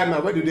leads a blind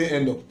man, where do they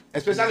end up?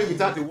 Especially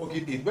without a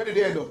walking aid, where do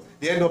they end up?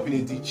 They end up in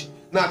a ditch.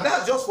 Now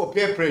that's just for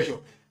peer pressure.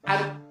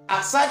 And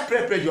aside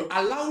peer pressure,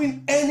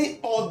 allowing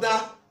any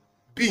other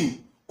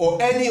being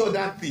or any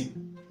other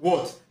thing,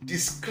 what?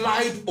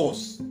 Describe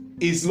us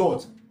is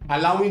Lord,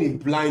 allowing a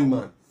blind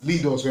man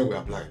lead us when we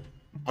are blind.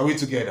 Are we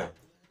together?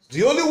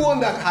 The only one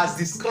that has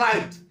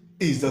described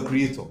is the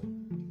Creator.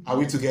 Are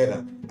we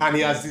together? And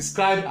he has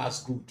described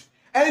as good.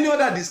 Any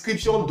other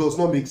description does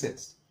not make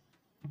sense.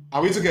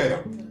 Are we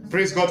together?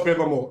 Praise God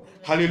forevermore.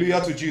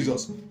 Hallelujah to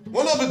Jesus.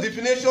 One of the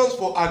definitions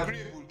for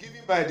agreeable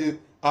given by the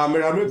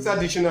Merriam-Webster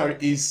dictionary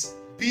is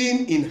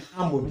being in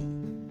harmony.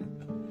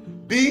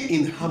 Being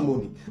in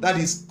harmony. That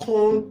is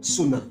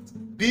consonant.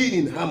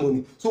 Being in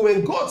harmony. So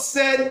when God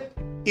said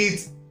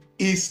it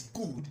is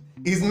good,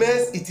 it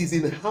means it is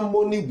in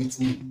harmony with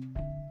me.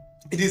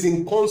 It is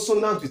in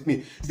consonant with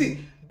me.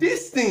 See,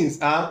 these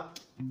things are,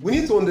 we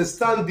need to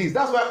understand this.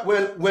 That's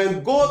why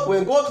when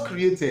God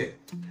created,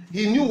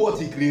 he knew what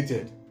he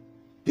created.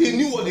 He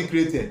knew what he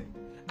created.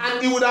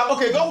 And he would have,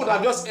 God would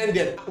have just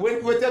ended,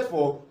 waited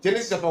for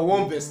Genesis chapter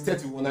 1 verse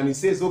 31, and he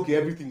says, okay,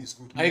 everything is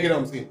good. Are you getting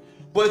what I'm saying?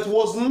 But it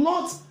was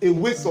not a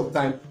waste of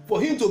time for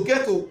him to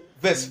get to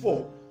verse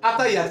 4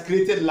 after he had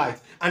created light,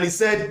 and he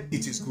said,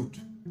 it is good.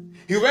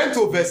 He went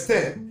to verse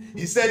 10,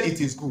 he said,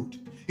 it is good.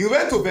 He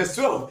went to verse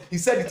 12, he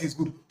said, it is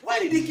good. Why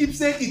did he keep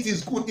saying it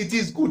is good, it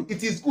is good,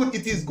 it is good,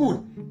 it is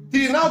good?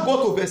 He now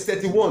got to verse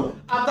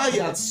 31. After he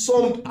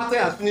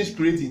had finished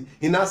creating,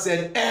 he now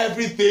said,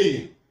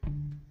 everything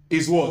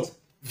is what?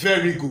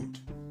 Very good.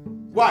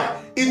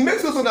 Why? It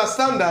makes us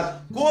understand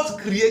that God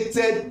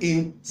created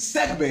in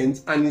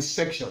segments and in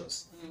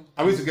sections.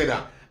 Are we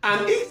together?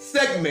 And each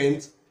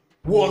segment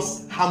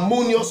was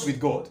harmonious with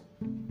God.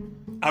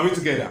 Are we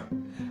together?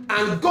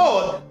 And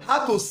God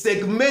had to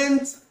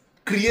segment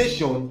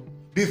creation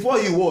before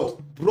he what?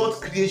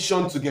 Brought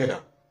creation together.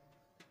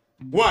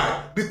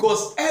 Why?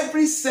 Because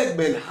every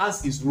segment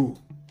has its role.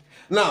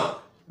 Now,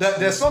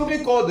 there's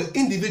something called the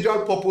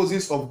individual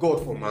purposes of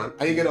God for man.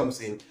 Are you getting what I'm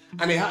saying?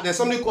 And there's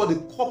something called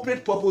the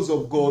corporate purpose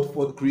of God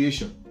for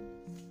creation.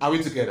 Are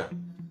we together?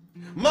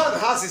 Man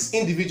has his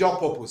individual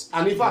purpose.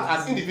 And in fact,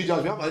 as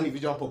individuals, we have an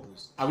individual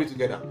purpose. Are we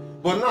together?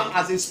 But now,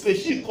 as a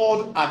species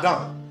called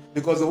Adam,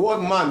 because the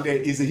word man there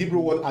is the Hebrew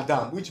word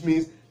Adam, which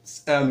means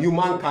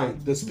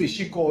humankind, the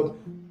species called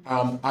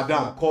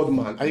Adam, called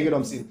man. Are you getting what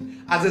I'm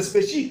saying? As a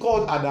species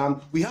called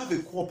Adam, we have a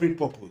corporate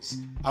purpose.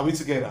 Are we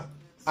together?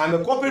 And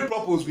the corporate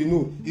purpose we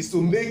know is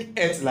to make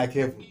earth like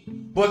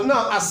heaven. But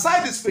now,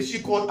 aside the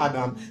species called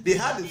Adam, they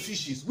had the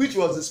fishes, which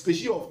was the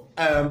species of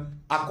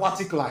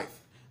aquatic life.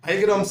 Are you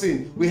get what I'm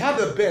saying? We had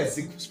the birds,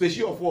 the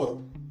species of what?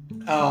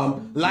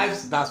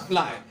 Lives that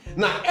fly.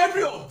 Now,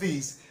 every of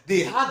these, they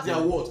had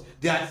their what?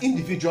 Their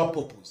individual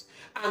purpose.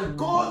 And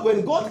God,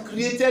 when God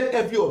created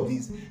every of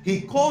these,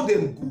 He called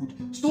them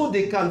good so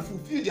they can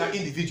fulfill their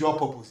individual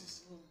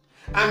purposes.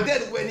 And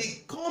then when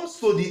it comes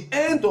to the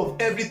end of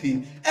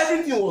everything,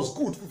 everything was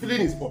good,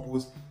 fulfilling its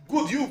purpose.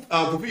 Good, you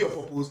fulfill your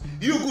purpose.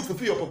 You good,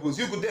 fulfill your purpose.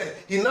 You good, then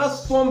He now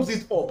sums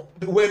it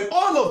up. When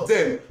all of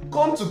them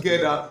come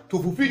together to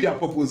fulfill their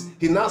purpose,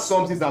 He now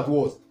sums it as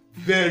was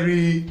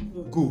very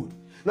good.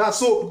 Now,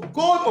 so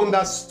God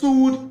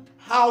understood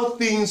how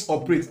things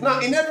operate. Now,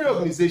 in every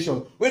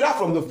organization, whether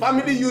from the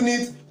family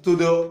unit to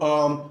the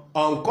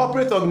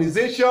corporate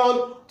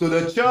organization to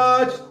the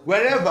church,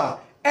 wherever,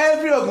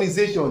 every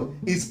organization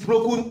is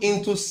broken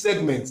into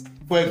segments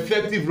for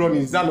effective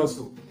running. Is that not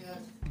so? Yeah.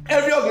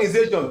 Every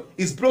organization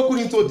is broken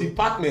into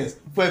departments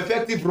for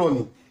effective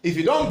running. If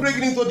you don't break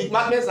it into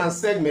departments and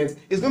segments,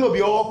 it's going to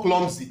be all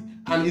clumsy,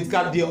 and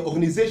the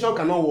organization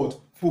cannot what?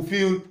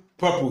 Fulfill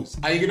purpose.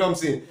 Are you get what I'm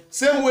saying?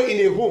 Same way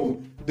in a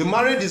home, the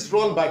marriage is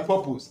run by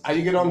purpose. Are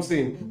you get what I'm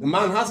saying? The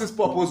man has his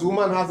purpose, the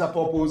woman has her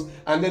purpose,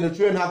 and then the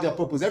children have their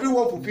purpose.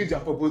 Everyone fulfills their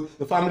purpose,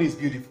 the family is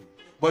beautiful.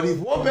 But if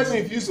one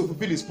person refuses to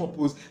fulfill his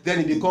purpose, then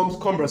it becomes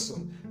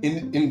cumbersome.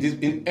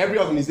 In every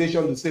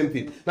organization, the same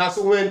thing. Now,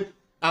 so when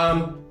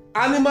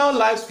animal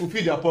lives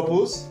fulfill their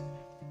purpose,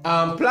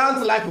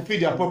 plant life fulfill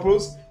their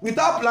purpose,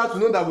 without plants, we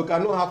know that we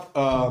cannot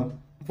have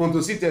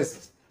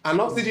photosynthesis, and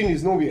oxygen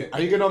is nowhere.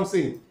 Are you get what I'm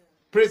saying?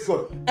 Praise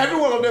God. Every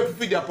one of them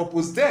fulfill their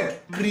purpose. Then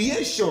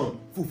creation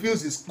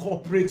fulfills its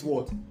corporate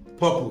what?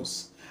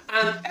 Purpose.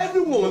 And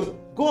everyone,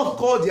 God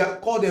called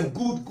them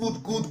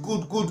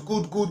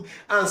good.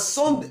 And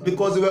some,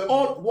 because they were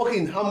all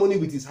working in harmony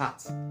with His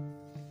heart.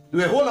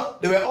 They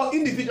were all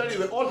individually, they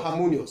were all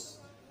harmonious.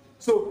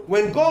 So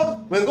when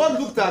God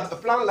looked at a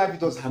plant life,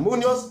 it was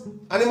harmonious,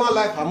 animal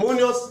life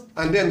harmonious,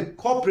 and then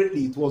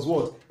corporately it was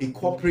what? A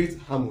corporate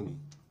harmony.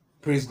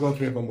 Praise God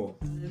forevermore.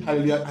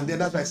 Hallelujah. And then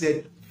that's why I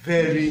said,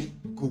 very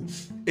good.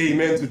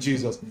 Amen to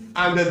Jesus.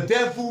 And the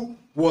devil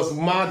was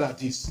mad at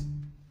this.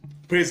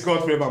 Praise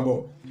God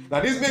forevermore. Now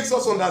this makes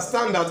us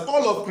understand that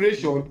all of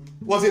creation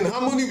was in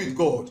harmony with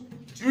God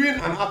during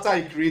and after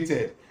He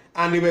created,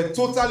 and they were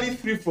totally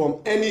free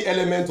from any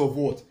element of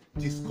what?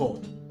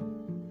 Discord.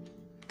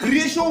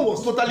 Creation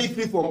was totally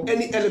free from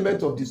any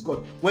element of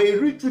discord. When you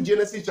read through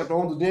Genesis chapter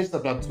 1 to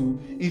Genesis chapter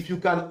 2, if you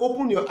can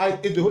open your eyes,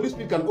 if the Holy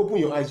Spirit can open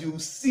your eyes, you will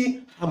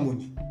see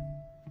harmony.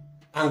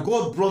 And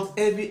God brought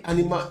every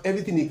animal,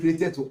 everything He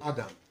created to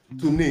Adam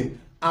to name.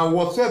 And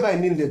whatsoever He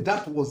named it,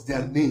 that was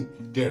their name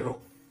thereof.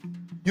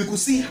 You could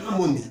see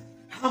harmony.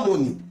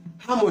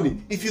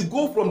 If you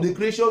go from the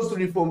creation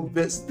story from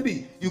verse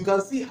 3, you can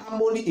see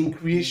harmony in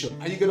creation.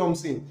 Are you getting what I'm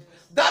saying?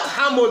 That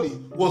harmony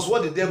was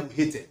what the devil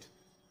hated.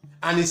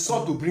 And he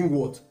sought to bring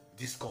what?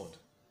 Discord.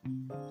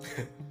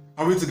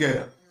 Are we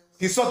together?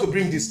 He sought to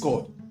bring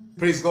discord.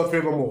 Praise God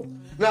forevermore.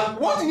 Now,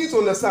 what you need to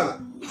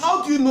understand,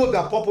 how do you know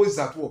that purpose is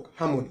at work?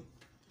 Harmony.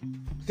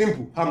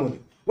 Simple, harmony.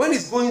 When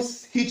it's going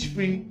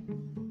hitch-free,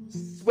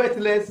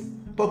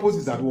 sweatless, purpose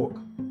is at work.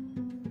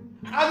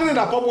 How do you know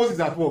that purpose is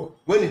at work?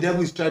 When the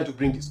devil is trying to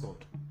bring discord.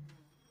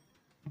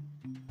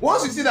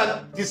 Once you see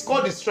that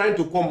discord is trying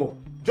to come up,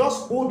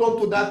 just hold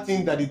on to that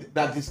thing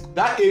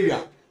that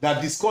area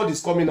that discord is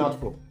coming out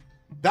from.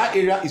 That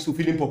area is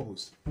fulfilling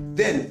purpose.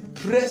 Then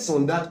press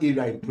on that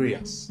area in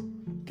prayers.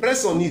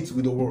 Press on it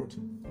with the word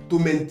to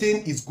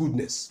maintain its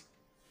goodness,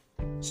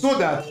 so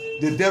that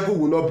the devil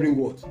will not bring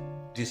what?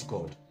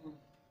 Discord.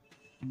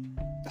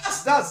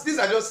 These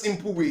are just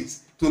simple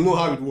ways to know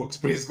how it works.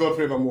 Praise God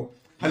forevermore.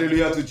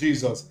 Hallelujah to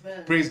Jesus.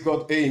 Amen. Praise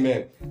God.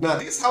 Amen. Now,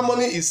 this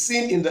harmony is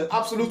seen in the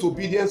absolute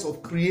obedience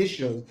of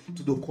creation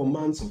to the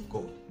commands of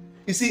God.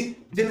 You see,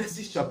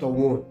 Genesis chapter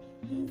 1,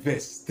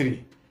 verse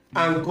 3.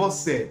 And God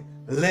said,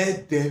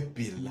 let there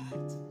be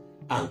light.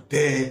 And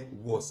there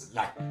was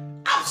light.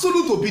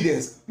 Absolute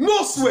obedience.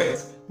 No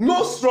sweat.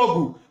 No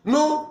struggle.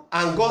 No.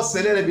 And God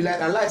said, let there be light.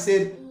 And light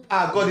said,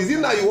 God, is it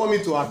now you want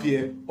me to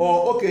appear?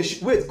 Or, okay,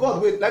 wait,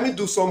 God, wait, let me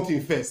do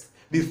something first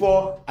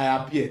before I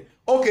appear.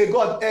 Okay,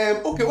 God,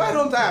 okay, why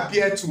don't I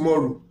appear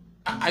tomorrow?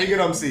 Are you get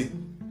what I'm saying?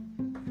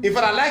 In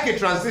fact, I like a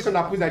translation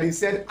that puts that he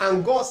said,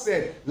 and God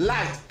said,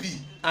 light be,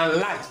 and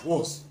light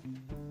was.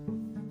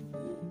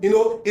 You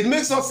know, it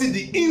makes us see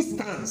the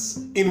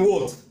instance in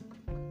what?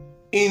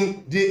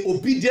 In the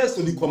obedience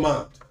to the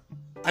command.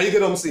 Are you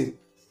get what I'm saying?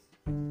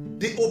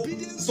 The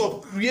obedience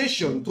of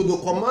creation to the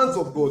commands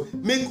of God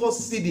make us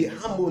see the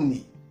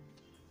harmony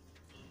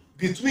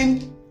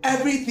between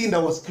everything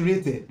that was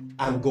created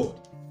and God.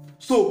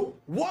 So,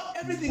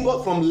 everything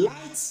got from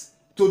lights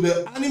to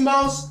the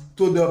animals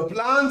to the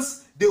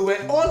plants, they were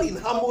all in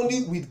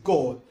harmony with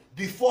God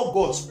before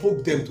God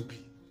spoke them to be.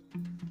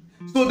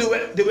 So it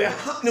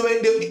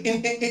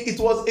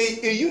was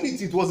a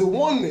unity, it was a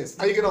oneness.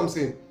 Are you get what I'm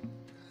saying?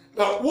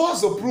 Now,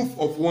 what's the proof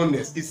of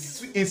oneness?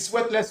 It's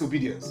sweatless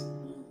obedience.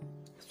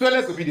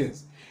 Sweatless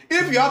obedience.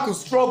 If you have to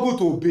struggle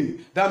to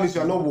obey, that means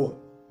you are not one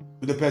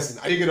with the person.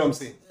 Are you getting what I'm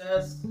saying?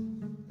 Yes.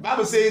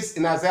 Bible says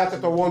in Isaiah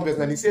chapter 1 verse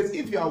 9, it says,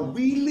 if you are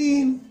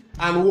willing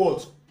and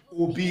what?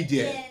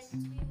 Obedient,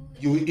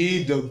 you will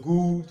eat the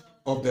good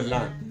of the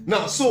land.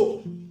 Now,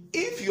 so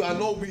if you are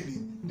not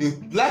willing, the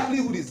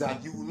likelihood is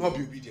that you will not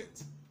be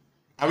obedient.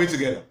 Are we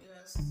together?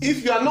 Yes.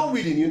 If you are not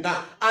willing, you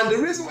not. And the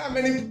reason why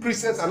many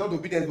Christians are not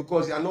obedient is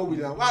because they are not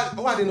willing. Why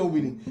are they not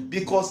willing?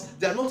 Because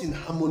they are not in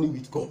harmony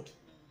with God.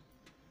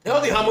 They are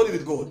not in harmony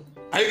with God.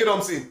 Are you getting what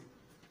I'm saying?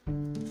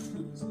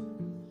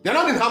 They are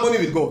not in harmony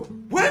with God.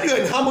 When you are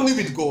in harmony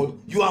with God,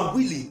 you are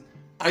willing.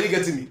 Are you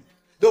getting me?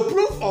 The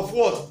proof of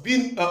what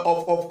being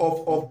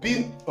of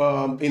being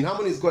in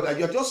harmony with God, that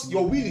you're just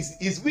your will is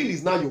His will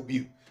is now your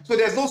will. So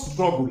there's no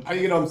struggle. Are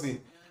you getting what I'm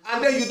saying?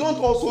 And then you don't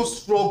also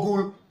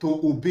struggle to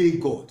obey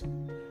God.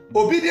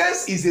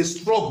 Obedience is a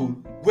struggle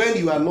when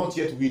you are not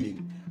yet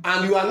willing,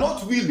 and you are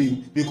not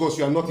willing because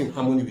you are not in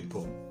harmony with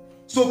God.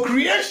 So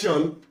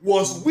creation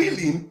was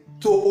willing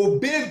to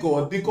obey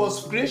God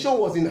because creation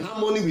was in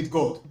harmony with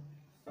God.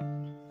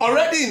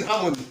 Already in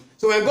harmony.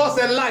 So when God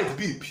said light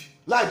be,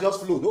 light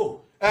just flowed.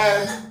 No.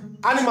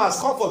 Animals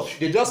come forth,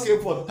 they just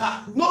came forth.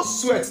 No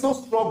sweat, no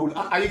struggle.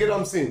 Are you getting what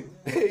I'm saying?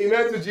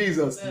 Amen to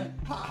Jesus.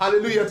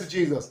 Hallelujah to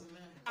Jesus.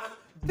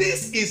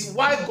 This is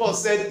why God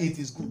said it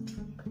is good.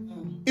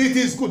 It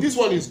is good. This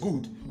one is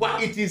good.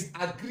 Why? It is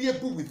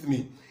agreeable with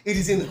me. It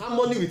is in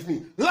harmony with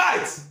me.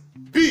 Light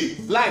be.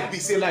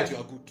 Say light, you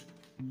are good.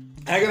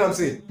 Are you getting what I'm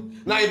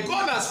saying? Now, if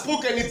God has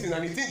spoken anything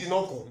and it did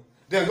not come,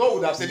 then God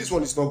would have said this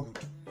one is not good.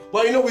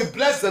 But you know, we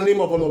bless the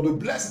name of the Lord. We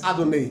bless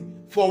Adonai.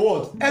 For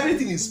what?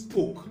 Everything He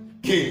spoke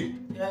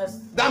came. Yes.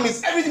 That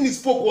means everything He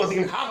spoke was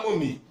in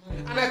harmony.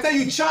 And I tell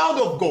you,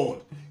 child of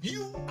God,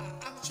 you are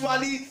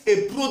actually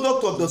a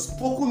product of the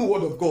spoken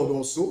word of God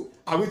also.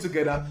 Are we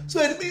together?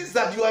 So it means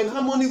that you are in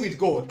harmony with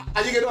God.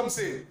 Are you getting what I'm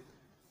saying?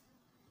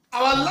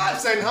 Our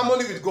lives are in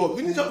harmony with God.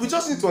 We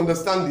just need to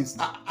understand this.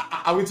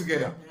 Are we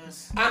together?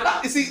 Yes. And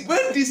that, you see,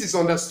 when this is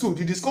understood,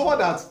 you discover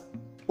that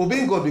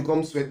obeying God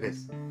becomes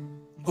sweatless.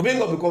 Obeying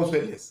God becomes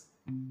sweatless.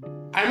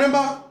 I remember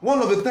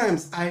one of the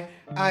times there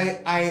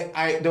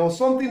was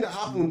something that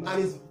happened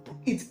and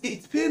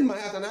it pained my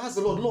heart, and I asked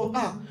the Lord,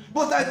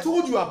 but I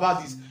told you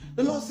about this.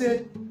 The Lord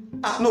said,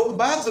 no,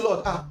 but I asked the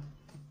Lord,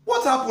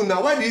 what happened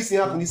now? Why did this thing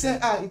happen? He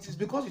said, it is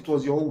because it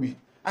was your own will.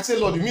 I said,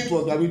 Lord, you mean it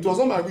was my will? It was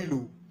not my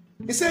will.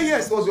 He said,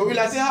 yes, it was your will.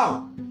 I said,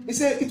 how? He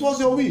said, it was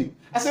your will.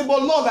 I said,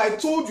 but Lord, I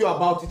told you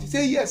about it. He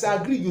said, yes, I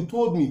agree, you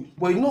told me,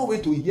 but you're not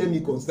way to hear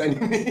me concerning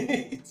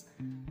it.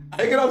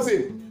 Are you get what I'm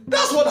saying?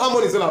 That's what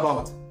harmony is all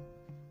about.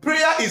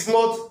 Prayer is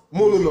not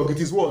monologue, it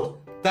is what?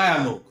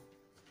 Dialogue.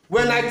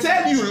 When I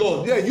tell you,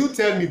 Lord, then you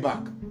tell me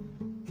back.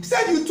 He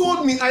said, you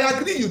told me, I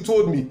agree you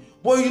told me,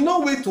 but you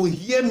know way to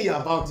hear me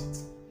about it.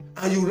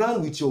 And you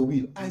ran with your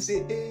will. I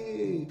say,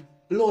 hey,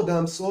 Lord,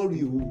 I'm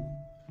sorry. Oh.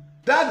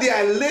 That day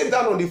I laid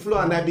down on the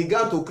floor and I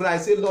began to cry. I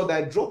said, Lord,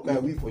 I dropped my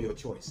will for your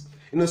choice.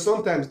 You know,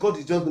 sometimes God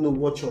is just going to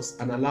watch us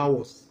and allow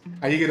us.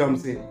 Are you get what I'm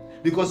saying?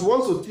 Because He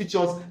wants to teach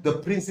us the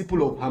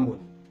principle of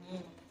harmony.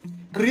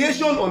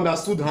 Creation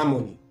understood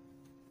harmony.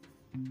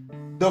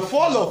 The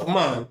fall of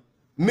man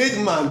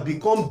made man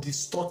become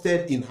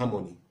distorted in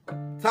harmony.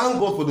 Thank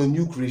God for the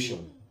new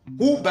creation,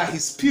 who by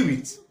His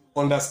Spirit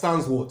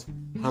understands what?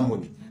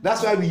 Harmony.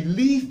 That's why we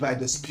live by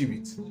the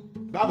Spirit.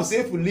 The Bible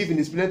says if we live in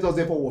the Spirit, let us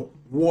therefore what?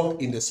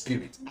 Walk in the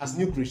Spirit as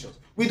new creatures.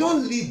 We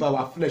don't live by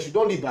our flesh, we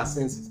don't live by our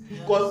senses.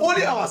 Because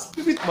only our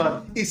spirit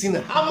man is in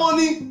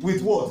harmony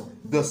with what?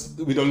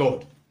 With the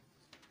Lord.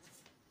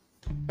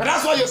 And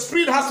that's why your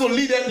spirit has to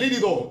lead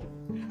it on.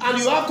 And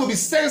you have to be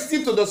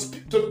sensitive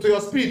to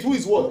your spirit, who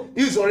is what?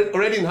 He is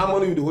already in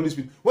harmony with the Holy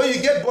Spirit. When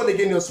you get born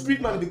again, your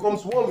spirit man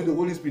becomes one with the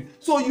Holy Spirit.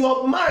 So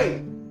your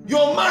mind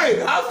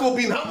has to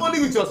be in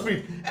harmony with your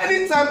spirit.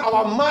 Anytime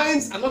our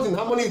minds are not in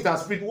harmony with our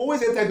spirit, we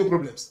always enter into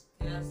problems.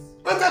 Yes.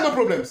 Enter into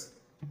problems.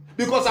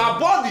 Because our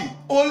body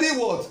only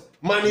what?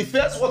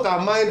 Manifests what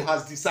our mind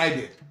has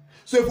decided.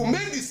 So if we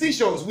make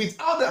decisions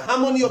without the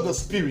harmony of the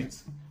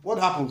spirit, what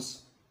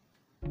happens?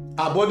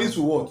 Our bodies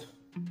will what?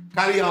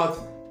 Carry out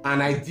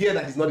an idea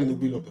that is not in the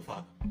will of the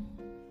Father.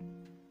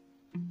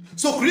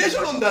 So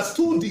creation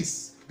understood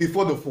this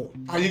before the fall.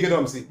 Are you getting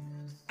what I'm saying?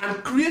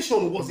 And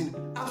creation was in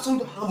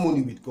absolute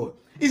harmony with God.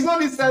 It's not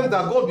this time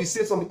that God will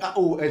say something,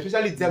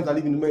 especially times that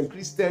live in the moment.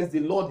 Christians, the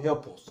Lord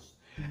help us.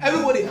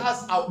 Everybody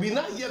has, we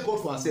now hear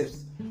God for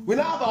ourselves. We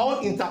now have our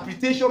own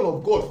interpretation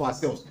of God for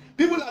ourselves.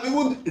 People have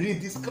even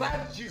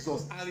redescribed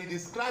Jesus and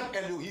redescribed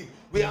Elohim.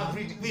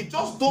 We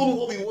just don't know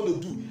what we want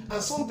to do.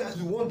 And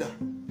sometimes we wonder.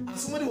 And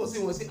somebody was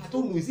saying, I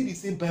don't know, is it the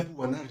same Bible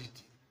we're not reading?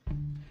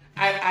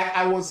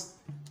 I was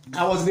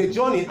in a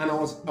journey, and I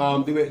was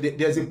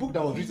there's a book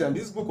that was written, and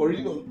this book was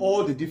written on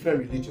all the different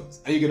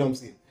religions. Are you getting what I'm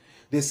saying?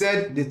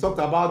 They talked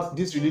about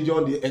this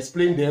religion, they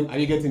explained them. Are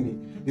you getting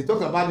me? They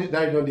talked about that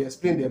religion, they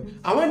explained them.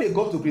 And when they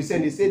got to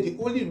Christianity, they said the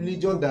only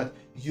religion that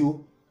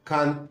you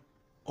can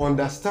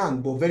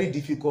understand but very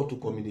difficult to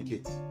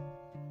communicate.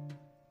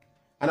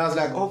 And I was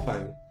like, oh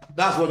fine.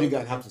 That's what you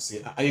guys have to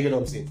say. Are you getting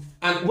what I'm saying?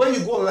 And when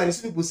you go online, you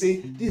see people say,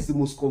 this is the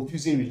most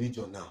confusing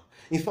religion now.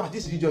 In fact,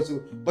 this religion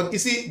too. But you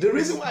see, the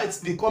reason why it's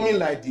becoming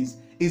like this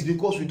is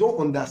because we don't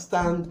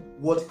understand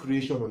what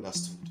creation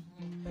understood.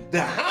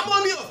 The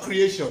harmony of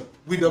creation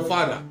with the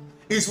Father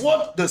is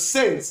what the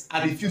saints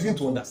are refusing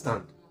to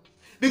understand.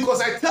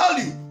 Because I tell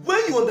you, when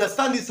you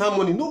understand this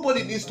harmony,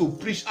 nobody needs to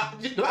preach.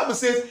 The Bible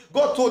says,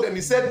 God told them,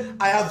 he said,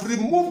 I have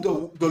removed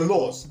the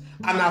laws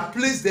and have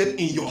placed them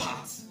in your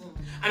hearts.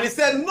 And he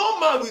said, no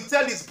man will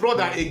tell his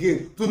brother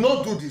again, do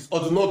not do this or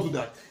do not do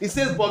that. He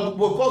says, but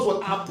because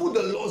what I put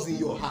the laws in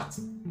your heart.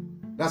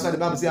 That's why the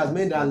Bible says, as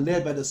men that are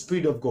led by the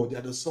Spirit of God, they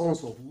are the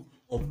sons of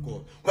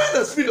God. When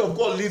the Spirit of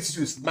God leads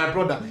you, my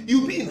brother,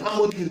 you'll be in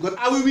harmony with God.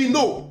 And we will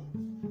know.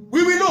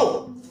 We will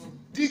know.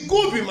 The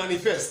good will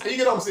manifest. You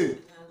get what I'm saying?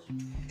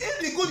 If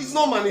the good is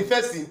not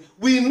manifesting,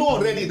 we know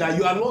already that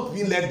you are not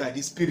being led by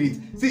the Spirit.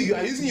 See, you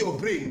are using your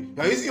brain,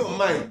 you are using your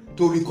mind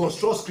to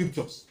reconstruct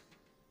scriptures.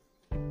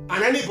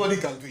 And anybody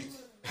can do it.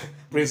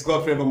 Praise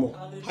God forevermore.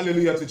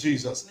 Hallelujah to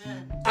Jesus.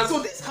 And so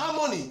this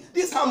harmony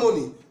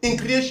in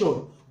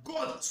creation,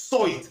 God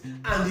saw it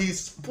and he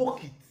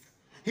spoke it.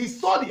 He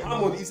saw the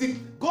harmony. You see,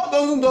 God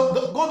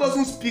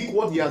doesn't speak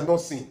what he has not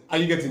seen. Are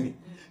you getting me?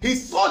 He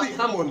saw the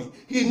harmony.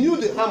 He knew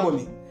the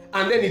harmony.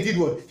 And then he did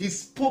what? He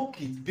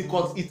spoke it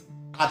because it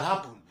had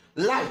happened.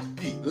 Light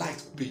be,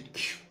 light be.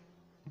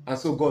 And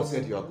so God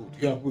said, you are good.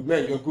 You are good.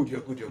 Man, you're good,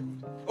 you're good, you're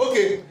good.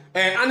 Okay,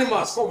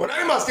 animals, come on.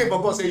 Animals came,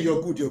 but God said,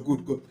 you're good,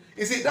 good.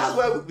 You see, that's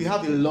why we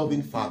have a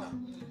loving Father.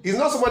 He's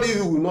not somebody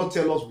who will not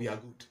tell us we are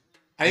good.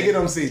 Are you getting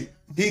what I'm saying?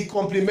 He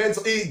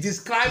compliments, he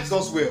describes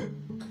us well.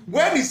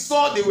 When he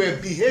saw they were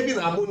behaving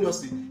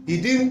harmoniously, he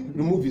didn't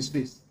remove his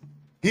face.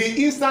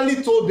 He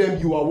instantly told them,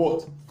 you are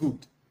what?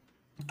 Good.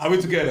 Are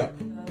we together?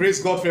 Praise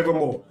God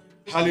forevermore.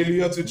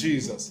 Hallelujah to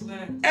Jesus.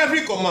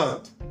 Every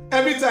command,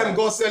 every time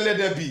God said, let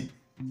there be,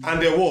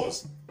 and there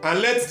was, and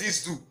let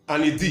this do,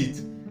 and it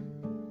did,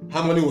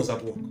 harmony was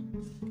at work.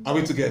 Are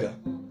we together?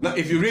 Now,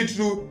 if you read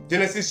through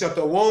Genesis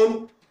chapter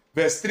 1,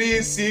 verse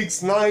 3,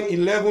 6, 9,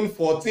 11,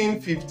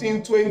 14,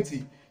 15,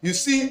 20, you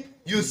see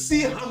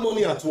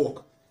harmony at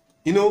work.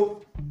 You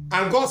know,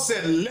 and God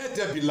said, let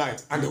there be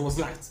light, and there was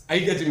light. Are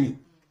you getting me?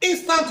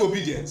 Instant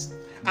obedience.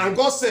 And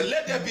God said,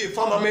 let there be a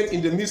firmament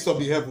in the midst of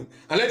the heaven,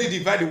 and let it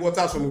divide the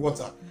waters from the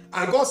water.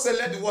 And God said,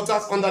 let the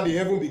waters under the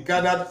heaven be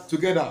gathered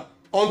together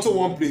unto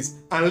one place,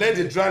 and let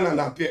the dry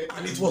land appear.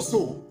 And it was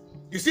so.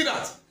 You see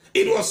that?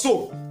 It was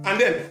so. And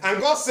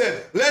God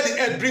said, let the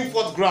earth bring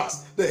forth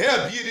grass, the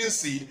herb yielding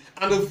seed,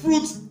 and the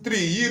fruit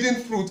tree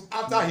yielding fruit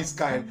after his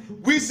kind,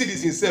 which seed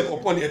is himself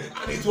upon the earth.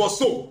 And it was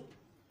so.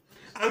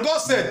 And God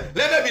said,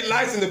 let there be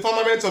lights in the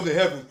firmament of the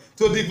heaven,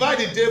 to divide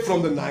the day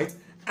from the night,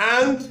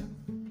 and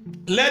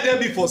let them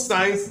be for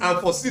signs and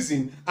for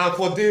seasons and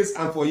for days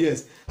and for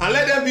years. And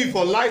let them be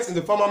for lights in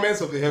the firmaments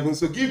of the heavens,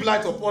 to give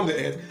light upon the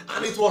earth.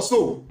 And it was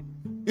so.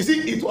 You see,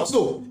 it was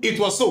so. It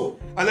was so.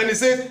 And then he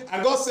said,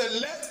 and God said,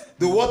 let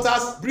the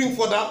waters bring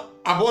forth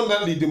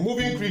abundantly the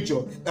moving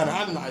creature that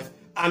had life,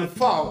 and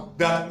fowl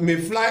that may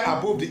fly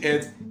above the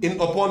earth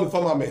upon the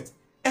firmament.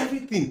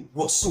 Everything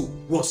was so.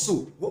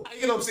 Are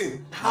you know what I'm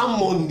saying?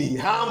 Harmony.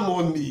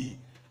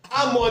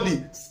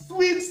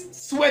 Sweet,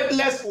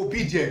 sweatless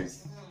obedience.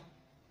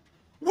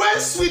 When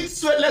sweet,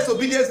 sweatless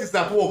obedience is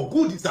at work,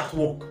 good is at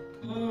work.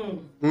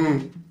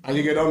 Are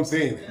you get what I'm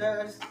saying?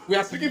 Yes. We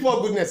are speaking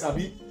for goodness,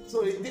 Abi.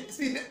 So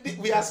see,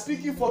 we are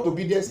speaking for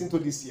obedience into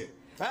this year.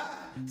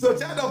 So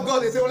child of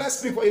God, they say, well, let's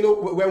speak for, you know,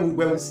 when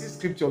we see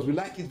scriptures, we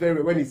like it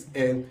very well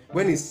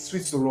when it's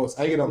sweet to us.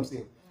 Are you get what I'm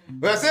saying?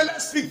 When I say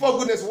let's speak for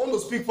goodness, we want to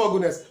speak for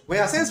goodness. When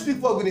I say speak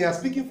for goodness, you are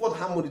speaking for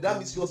harmony. That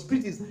means your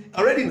spirit is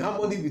already in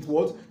harmony with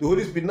what? The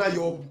Holy Spirit. Now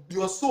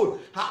your soul,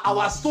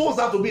 our souls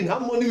have to be in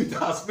harmony with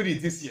our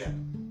spirit this year.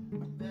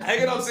 Are you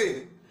get what I'm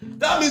saying?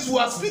 That means we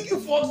are speaking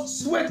for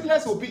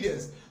sweatless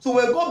obedience. So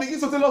when God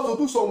begins to tell us to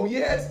do some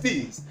weird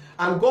things,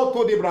 and God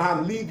told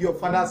Abraham, leave your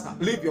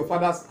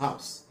father's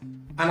house,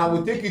 and I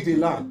will take you to a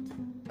land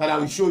that I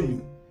will show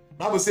you.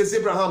 The Bible says,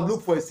 Abraham,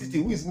 look for a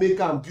city whose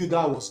maker and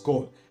builder was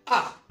God.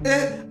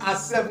 At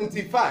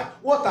 75,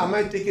 what am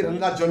I taking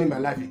another journey in my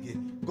life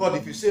again? God,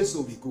 if you say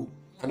so, we go.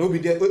 And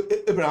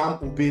Abraham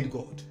obeyed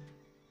God.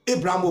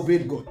 Abraham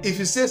obeyed God. If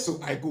you say so,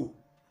 I go.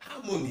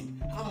 Harmony.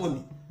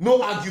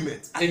 No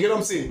argument. And you get what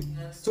I'm saying?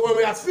 Yes. So when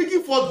we are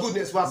speaking forth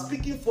goodness, we are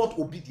speaking forth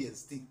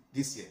obedience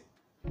this year.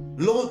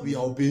 Lord, we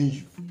are obeying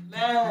you.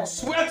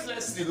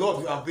 Sweatlessly,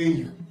 Lord, we are obeying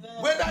you.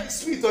 Whether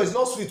it's sweet or it's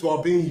not sweet, we are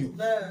obeying you.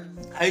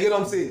 And you get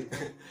what I'm saying?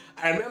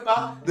 I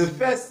remember the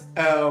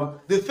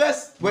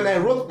first when I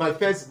wrote my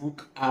first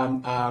book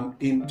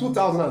in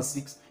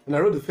 2006, when I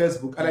wrote the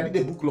first book and I did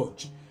a book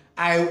launch.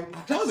 That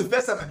was the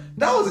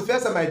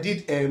first time I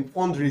did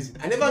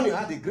fundraising. I never knew I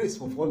had the grace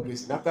for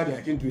fundraising. After that,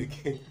 I came to it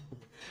again.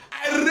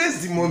 I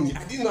raised the money.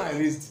 I didn't know I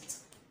raised it.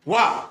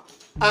 Wow.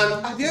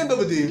 And at the end of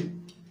the day,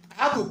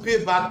 I had to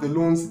pay back the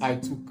loans I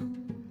took.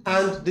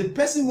 And the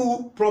person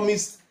who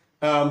promised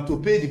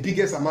to pay the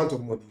biggest amount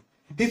of money,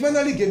 he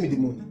finally gave me the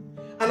money.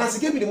 And as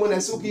he gave me the money, I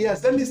said, okay,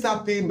 yes, let me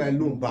start paying my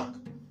loan back.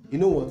 You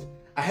know what?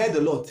 I heard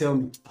the Lord tell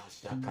me,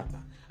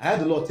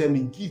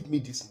 give me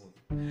this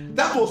money.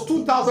 That was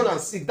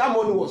 2006. That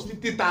money was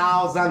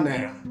 50,000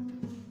 naira.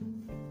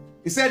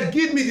 He said,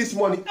 give me this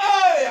money.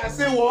 Hey, I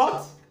say,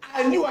 what?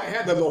 I knew I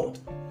heard the Lord.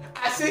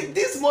 I said,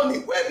 this money,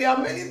 when there are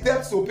many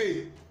debts to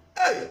pay.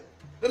 Hey,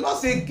 the Lord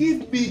said,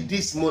 give me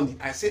this money.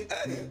 I said,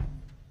 hey,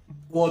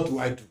 what do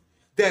I do?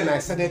 Then I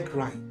started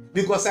crying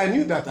because I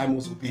knew that I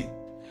must obey.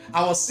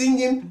 I was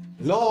singing,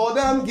 Lord,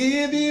 I'm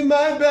giving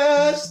my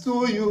best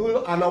to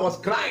you. And I was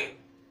crying.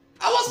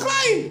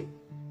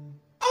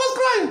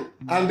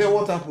 And then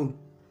what happened?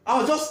 I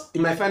was just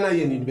in my final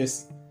year in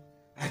university.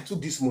 I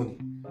took this money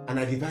and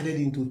I divided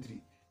it into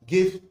 3.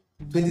 Gave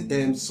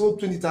 20, sold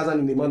 20,000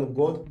 in the man of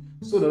God,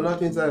 sold another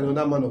 20,000 in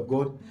another man of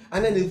God,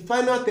 and then the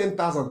final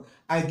 10,000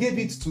 I gave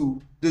it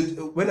to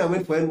when I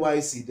went for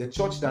NYC, the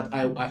church that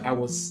I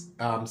was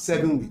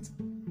serving with.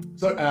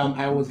 So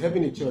I was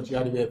helping a church.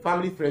 Yeah, they were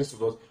family friends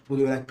to us, but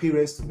they were like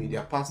parents to me. They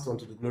are passed on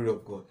to the glory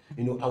of God.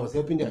 You know, I was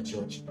helping their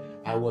church.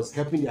 I was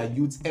helping their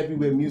youth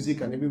everywhere,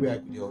 music and everywhere I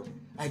could help.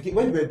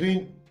 When we were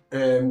doing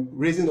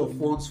raising of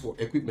funds for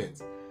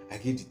equipment, I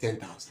gave the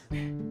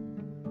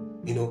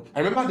 10,000. You know, I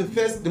remember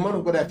the man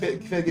of God I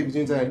first gave it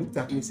to him, I looked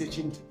at him and said,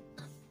 Chimdi,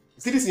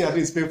 see this thing you're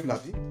doing is painful,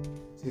 Abby?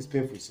 He said, it's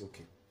painful, it's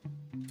okay.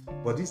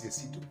 But this is a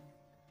seed.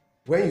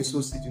 When you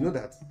sow seed, you know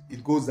that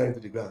it goes down into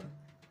the ground.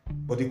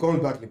 But it comes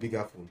back in a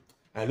bigger form.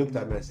 I looked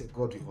at him and I said,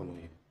 God will honor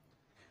him.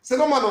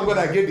 Second man of God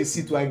I gave the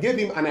seed to, I gave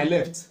him and I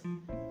left.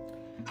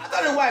 I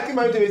don't know why I came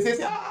out to him and said,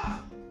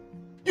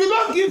 you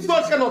don't give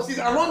such kind of seed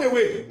and run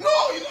away.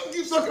 No, you don't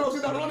give such kind of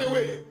seed and run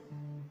away.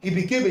 He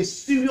became a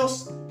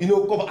serious,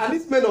 cover. And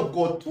these men of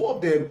God, 2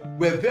 of them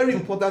were very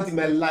important in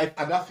my life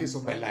at that phase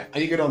of my life.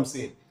 And you get what I'm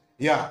saying?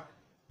 Yeah.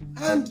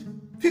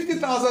 And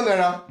 50,000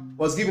 naira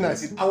was given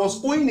as seed. I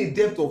was owing a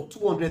debt of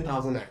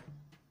 200,000 naira.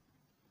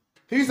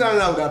 50,000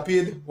 naira would have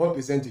paid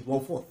 1%,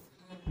 1/4.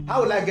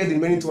 How would I get the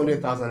remaining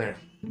 200,000 naira?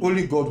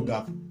 Only God would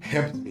have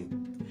helped me.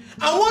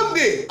 And one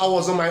day, I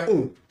was on my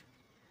own.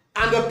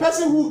 And the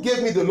person who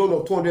gave me the loan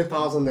of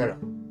 200,000 naira,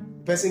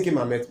 the person came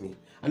and met me.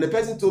 And the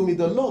person told me,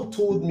 the Lord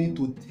told me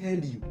to tell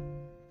you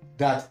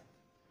that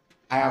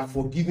I have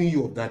forgiven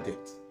you of that debt.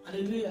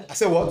 Hallelujah. I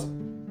said, what?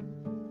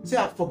 Say,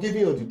 I've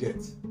forgiven you of the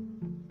debt.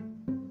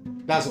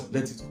 That's all.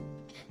 Let it go.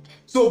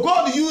 So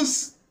God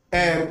used,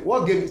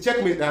 what gave me,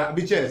 check me,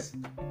 bitches.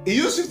 He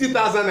used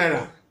 50,000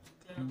 naira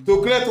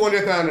to clear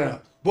 200,000 naira.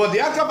 But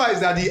the actual part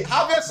is that the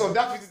harvest of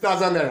that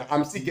 50,000 naira,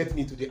 I'm still getting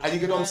it today. Are you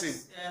get what I'm saying?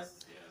 Yes.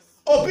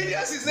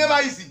 Obedience is never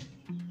easy.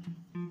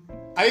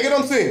 Are you get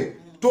what I'm saying?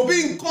 To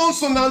be in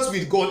consonance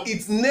with God,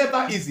 it's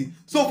never easy.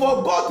 So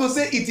for God to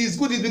say it is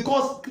good is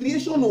because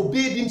creation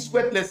obeyed him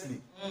sweatlessly.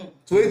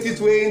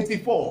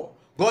 2024,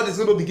 God is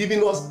going to be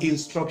giving us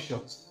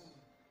instructions,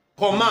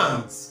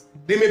 commands.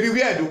 They may be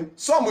weird.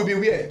 Some will be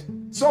weird.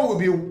 Some will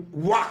be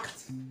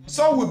whacked.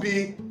 Some will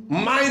be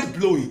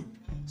mind-blowing.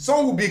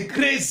 Some will be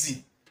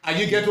crazy. And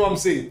you get what I'm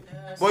saying?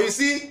 Yes. But you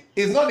see,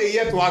 it's not a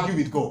year to argue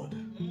with God.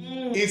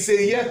 It's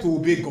a year to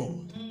obey God.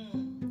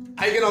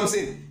 I get what I'm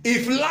saying?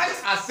 If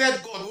life has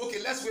said, God, okay,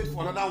 let's wait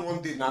for another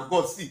one day. Now,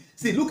 God, see,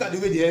 look at the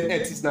way the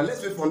earth is now.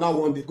 Let's wait for another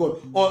one day, God.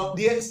 Or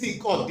the earth, see,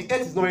 God, the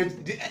earth is not ready.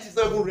 The earth is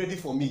not even ready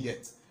for me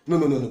yet. No.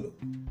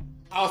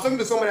 I was talking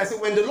to somebody. I said,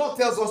 when the Lord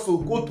tells us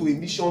to go to a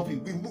mission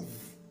field,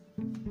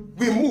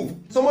 we move.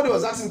 Somebody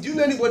was asking, do you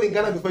know anybody in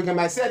Ghana before you came?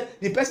 I said,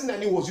 the person I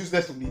knew was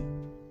useless to me.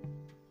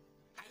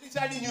 I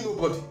literally knew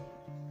nobody.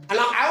 And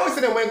I always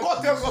say that when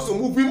God tells us to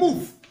move, we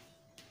move.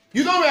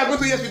 You don't know where we are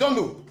going to, yes, we don't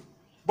know.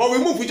 But we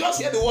move, we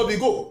just hear the word, we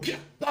go. Yeah,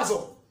 that's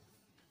all.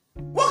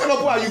 What kind of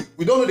people are you?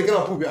 We don't know the kind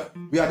of people we are.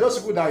 We are just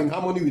people that are in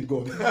harmony with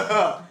God.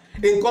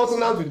 In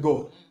consonance with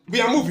God.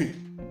 We are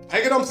moving.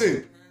 I get what I'm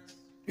saying?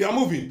 We are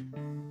moving.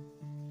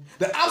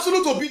 The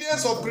absolute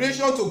obedience of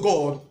creation to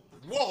God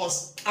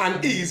was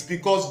and is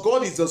because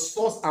God is the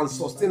source and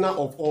sustainer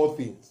of all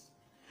things.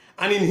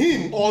 And in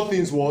him, all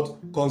things what?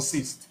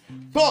 Consist.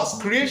 Thus,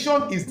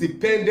 creation is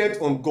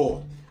dependent on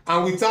God.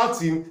 And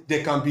without him,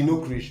 there can be no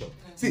creation.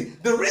 See,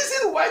 the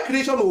reason why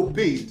creation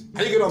obeyed, and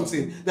you get what I'm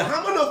saying? The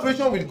harmony of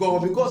creation with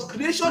God, because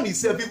creation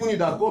itself even knew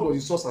that God was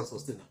the source and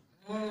sustainer.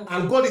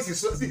 And God is his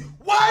source. See,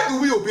 why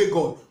do we obey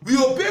God? We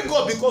obey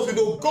God because we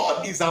know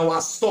God is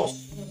our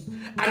source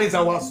and is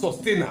our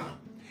sustainer.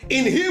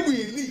 In him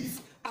we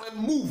live and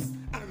move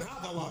and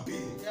have our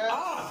being.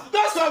 Yes.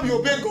 That's why we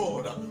obey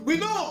God. We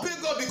don't obey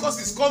God because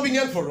it's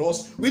convenient for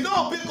us. We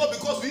don't obey God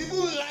because we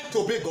even like to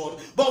obey God.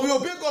 But we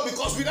obey God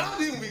because without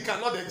him we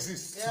cannot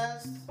exist.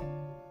 Yes.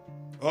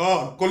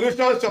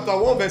 Colossians chapter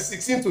 1 verse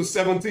 16 to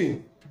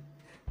 17.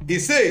 It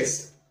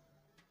says,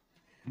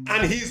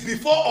 and he is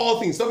before all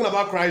things, talking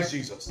about Christ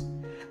Jesus.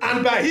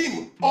 And by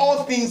him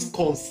all things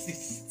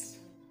consist.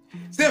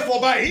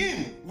 Therefore by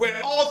him were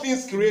all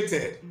things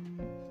created,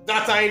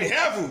 that are in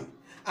heaven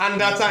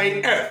and that are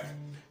in earth,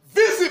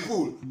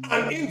 visible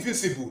and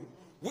invisible,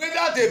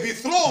 whether they be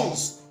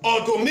thrones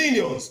or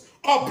dominions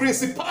or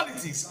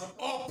principalities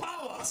or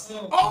powers,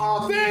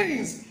 all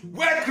things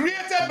were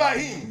created by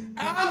him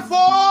and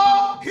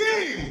for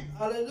him.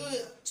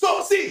 Hallelujah.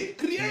 So see,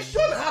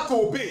 creation had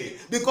to obey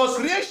because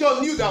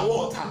creation knew that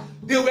what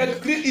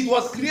it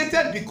was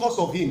created because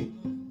of him.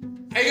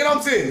 You get what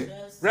I'm saying?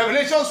 Yes.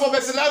 Revelations 4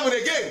 verse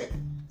 11 again.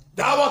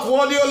 Thou art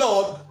worthy, O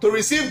Lord, to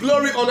receive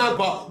glory, honor, and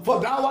power,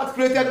 for thou art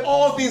created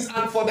all things,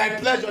 and for thy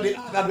pleasure they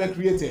are that were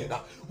created.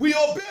 We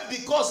obey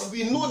because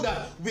we know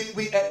that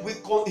we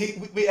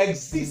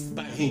exist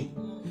by him.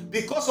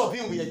 Because of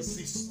him, we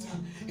exist.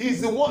 He's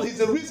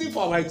the reason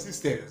for our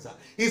existence.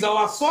 He's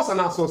our source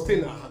and our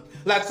sustainer.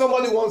 Like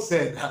somebody once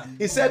said,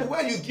 he said,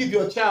 when you give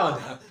your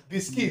child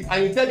biscuit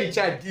and you tell the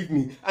child, give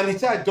me, and the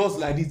child does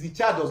like this, the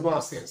child does not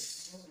have sense.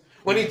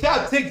 When the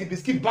child takes the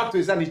biscuit back to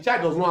his hand, the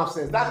child does not have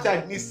sense. That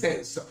child needs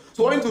sense.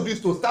 So what I need to do is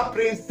to start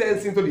praying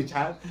sense into the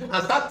child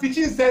and start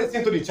teaching sense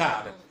into the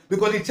child.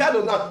 Because the child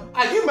does not.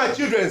 I give my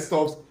children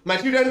stuff, my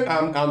children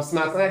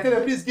snacks, and I tell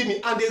them, please give me,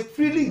 and they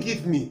freely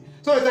give me.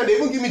 Sometimes they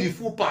even give me the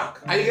full pack.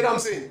 And you get what I'm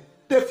saying?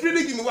 They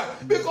freely give me. Why?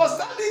 Because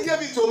daddy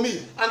gave it to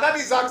me, and daddy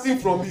is asking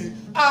from me.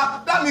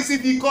 That means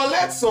if he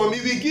collects some,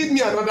 he will give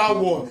me another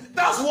one.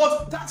 That's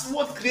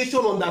what creation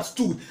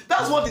understood.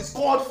 That's what is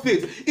called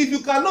faith. If you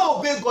cannot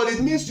obey God,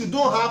 it means you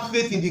don't have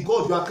faith in the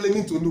God you are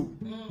claiming to know.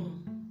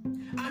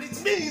 And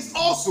it means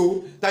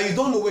also that you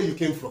don't know where you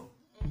came from.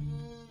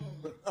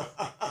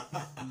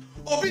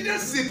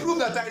 Obedience is a proof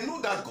that I know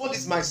that God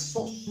is my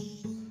source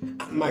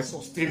and my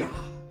sustainer.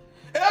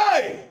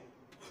 Hey!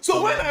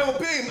 So when I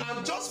obey him,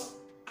 I'm just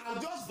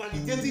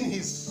validating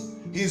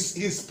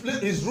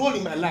his role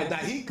in my life,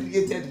 that he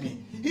created me.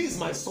 He is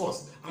my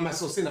source and my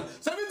sustainer.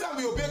 So every time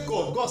we obey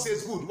God, God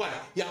says good. Why?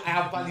 Yeah, I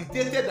have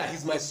validated that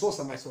he's my source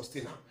and my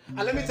sustainer. And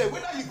let me tell you,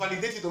 whether you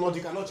validate it or not,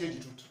 you cannot change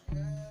the truth.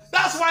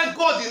 That's why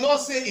God did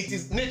not say it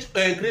is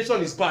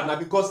creation is bad now,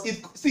 because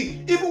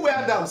even when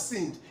Adam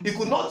sinned, he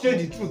could not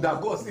change the truth that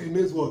God still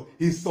remains what?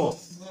 His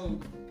source.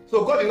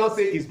 So God did not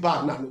say it's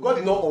bad now. God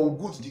did not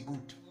ungood the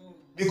good,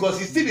 because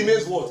he still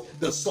remains what?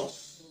 The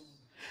source.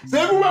 So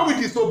everywhere we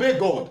disobey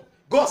God,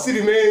 God still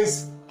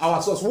remains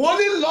our source. We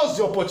only lost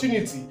the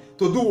opportunity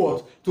to do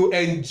what? To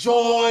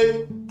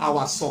enjoy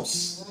our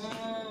source.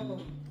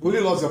 We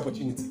only lost the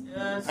opportunity.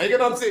 Yes. Are you get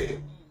what I'm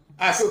saying?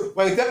 So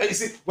when you tell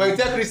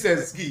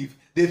Christians give,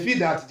 they feel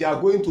that they are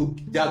going to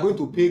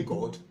pay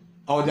God,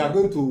 or they are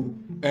going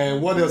to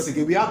what else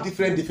again? We have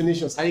different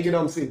definitions. Are you get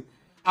what I'm saying?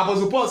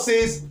 Apostle Paul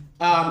says,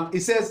 he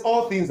says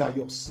all things are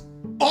yours.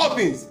 All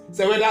things.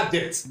 So whether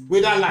death,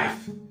 whether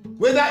life,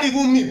 whether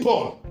even me,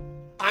 Paul,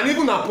 and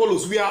even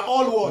Apollos, we are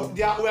all what?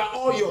 We are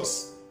all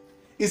yours.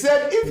 He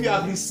said, if you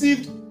have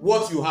received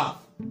what you have,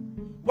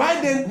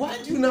 why do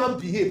you now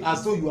behave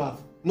as though you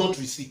have not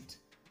received?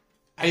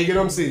 Are you get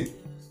what I'm saying?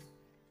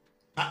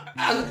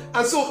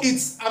 And so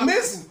it's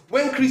amazing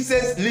when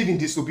Christians live in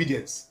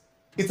disobedience.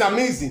 It's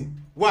amazing.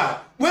 Why?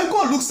 When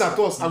God looks at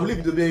us and we live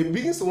in disobedience, he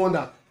begins to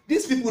wonder,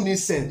 these people need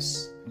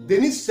sense. They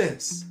need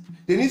sense.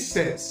 They need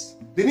sense.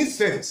 They need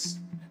sense.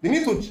 They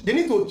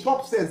need to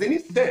chop sense. They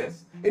need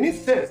sense. They need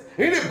sense.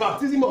 They need a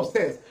baptism of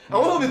sense. And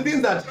one of the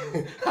things that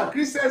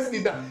Christians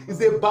need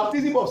is a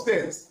baptism of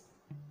sense.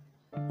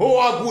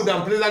 Oh, how good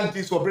and pleasant it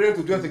is for brethren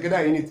to dwell together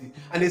in unity.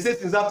 And they say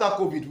since after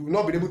COVID, we will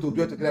not be able to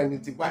dwell together in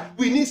unity. Why?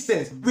 We need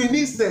sense. We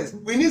need sense.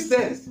 We need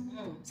sense.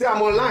 Say,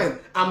 I'm online.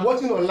 I'm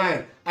watching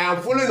online. I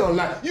am following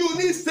online. You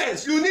need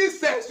sense. You need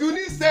sense. You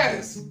need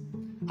sense.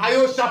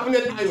 Iron sharpened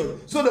iron.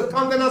 So the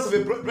countenance of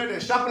a brother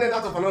sharpened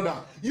that of another.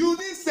 You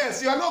need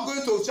sense. You are not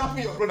going to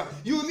sharpen your brother.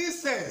 You need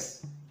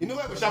sense. You know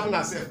where we sharpen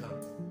ourselves now?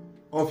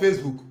 On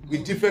Facebook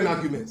with different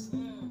arguments.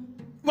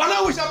 But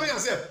now we sharpen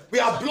ourselves. We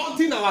are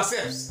blunting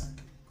ourselves.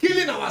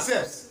 Killing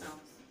ourselves.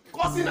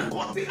 Causing a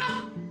cutting.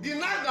 The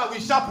knife that we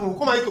sharpen will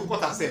come and to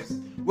cut ourselves.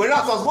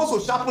 Whereas we're supposed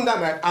to sharpen that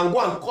knife and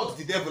go and cut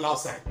the devil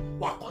outside.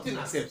 We are cutting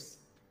ourselves.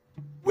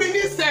 We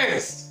need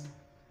sense.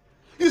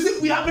 You see,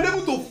 we have been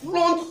able to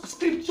flaunt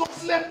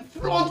scriptures left,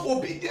 flaunt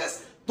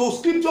obedience to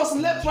scriptures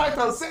left, right,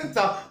 and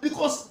center,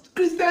 because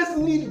Christians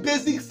need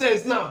basic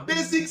sense now.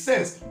 Basic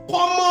sense.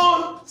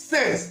 Common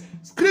sense.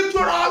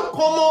 Scriptural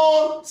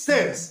common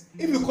sense.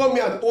 If you call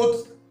me an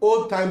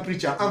old time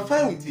preacher, I'm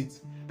fine with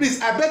it. Please,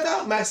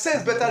 my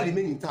sense better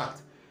remain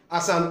intact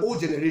as an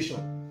old generation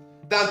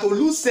than to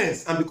lose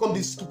sense and become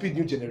this stupid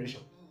new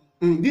generation.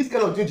 This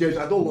kind of new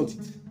generation, I don't want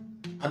it.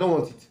 I don't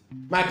want it.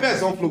 My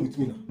parents don't flow with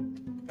me now.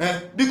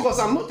 Because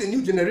I'm not a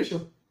new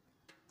generation.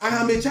 I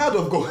am a child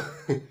of God.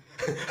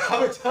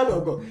 I'm a child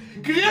of God.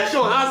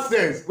 Creation has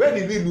sense. Where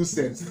did we lose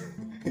sense?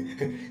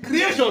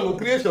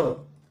 Creation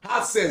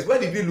has sense. Where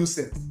did we lose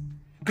sense?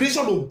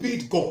 Creation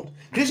obeyed God.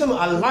 Creation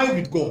aligned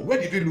with God. Where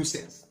did we lose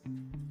sense?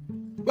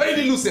 Where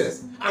did we lose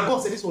sense? And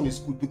God said this one is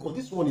good because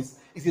this one is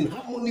in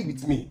harmony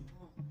with me.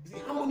 It's in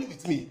harmony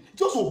with me.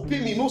 Just obey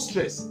me, no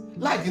stress.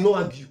 Life did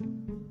not argue.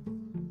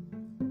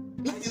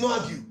 Life did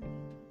not argue.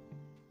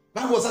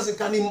 Bible was asking,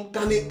 God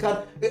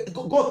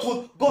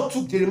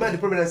took Jeremiah the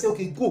prophet and said,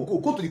 okay,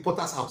 go to the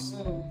potter's house.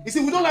 You see,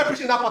 we don't like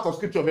preaching that part of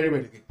scripture very well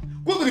again.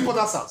 Go to the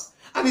potter's house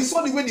And he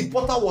saw the way the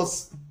potter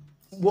was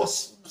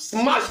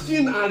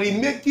smashing and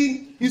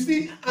remaking, you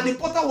see, and the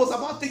potter was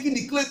about taking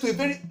the clay to a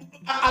very,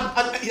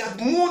 and he had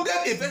molded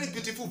a very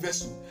beautiful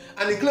vessel.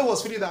 And the clay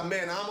was feeling that,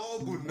 man, I'm all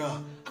good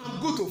now. I'm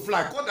good to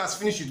fly. God has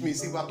finished with me.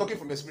 See, we are talking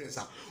from experience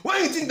now.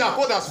 When you think that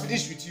God has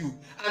finished with you,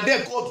 and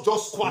then God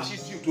just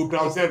squashes you to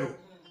ground zero.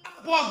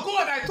 But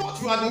God, I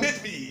thought you had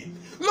made me.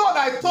 Lord,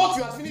 I thought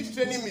you had finished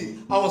training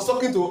me. I was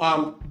talking to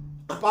a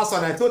pastor,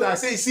 and I told her, I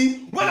said, you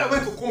see, when I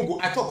went to Congo,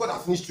 I thought God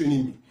had finished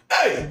training me.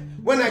 Hey,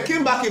 when I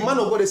came back, a man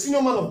of God, a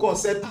senior man of God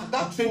said,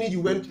 that training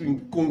you went through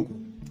in Congo,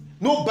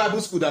 no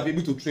Bible school that be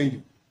able to train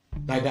you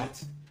like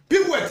that.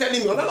 People were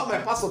telling me, another of my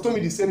pastor told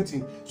me the same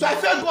thing. So I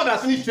felt God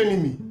has finished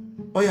training me.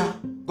 Oh yeah,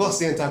 God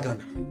said enter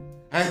Ghana.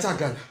 I enter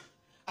Ghana.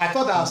 I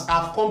thought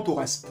I've come to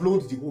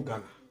explode the whole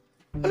Ghana.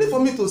 Only for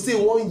me to say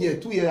 1 year,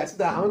 2 years, I said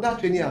that another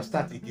training I'll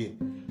start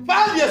again.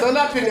 5 years,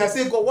 another training, I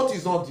say, God, what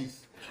is all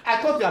this? I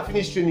thought you had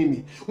finished training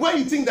me. When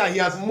you think that he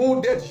has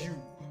molded you,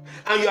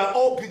 and you are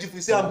all beautiful,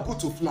 you say, I'm good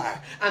to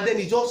fly. And then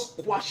he just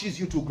squashes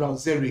you to ground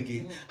zero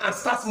again and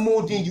starts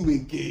molding you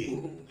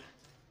again.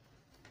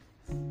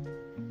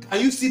 Can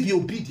you still be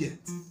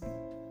obedient?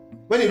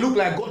 When it looks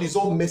like God is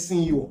all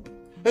messing you up.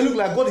 When it looks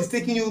like God is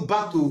taking you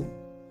back to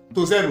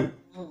zero.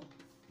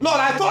 Lord,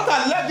 I thought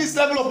I left this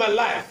level of my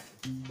life.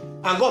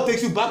 And God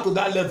takes you back to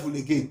that level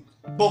again.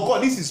 But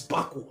God, this is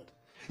backward.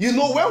 You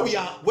know, when we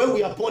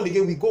are born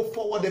again, we go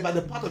forward there, but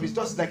the part of His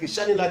trust is like a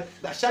shining light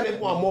that shines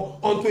more and more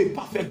onto a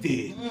perfect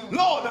day.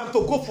 Lord, I'm to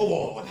go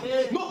forward,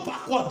 not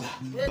backward.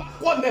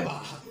 Backward never.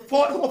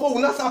 For some of us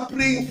will not start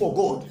praying for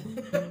God.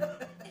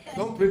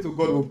 Don't pray to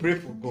God, we'll pray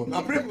for God.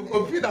 I pray for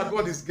God. Feel that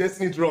God is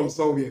getting it wrong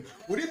somewhere.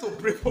 We need to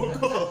pray for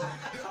God.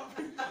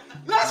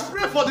 Let's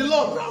pray for the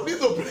Lord. We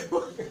need to pray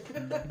for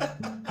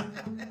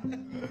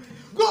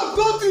God.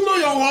 Don't you know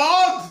your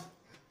word?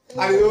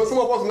 And you know, some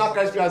of us will not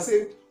Christ and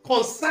say,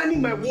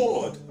 concerning my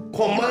word,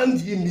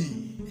 command ye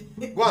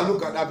me. Go and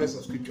look at that verse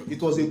of scripture.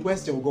 It was a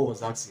question God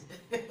was asking.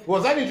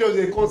 Was that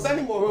interesting?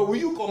 Concerning my word, will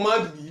you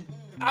command me?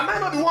 Am I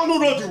not the one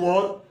who wrote the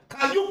word?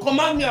 Can you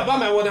command me about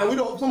my word?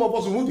 And some of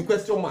us will move the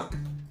question mark.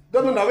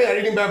 Don't know that when you're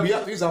reading Bible, you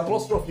have to use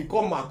apostrophe,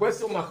 comma,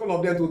 question mark, all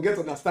of them to get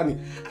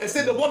understanding. I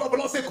said the word of the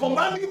Lord say,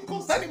 command him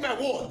concerning my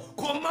word.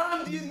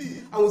 Command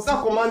me. And we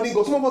start commanding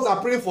God. Some of us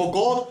are praying for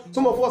God.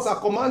 Some of us are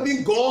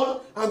commanding God.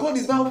 And God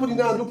is now putting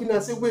down and looking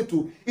and saying, wait,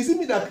 is it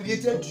me that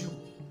created you?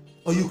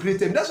 Or you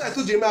created me? That's why I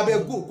told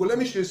Jeremiah, go, let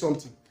me show you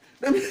something.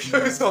 Let me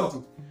show you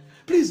something.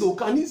 Please, oh,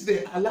 can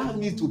they allow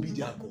me to be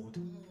their God?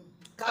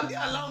 Can they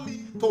allow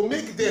me to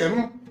make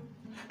them?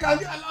 Can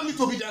you allow me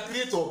to be their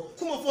creator?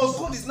 Some of us,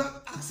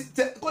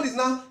 God is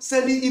now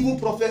sending even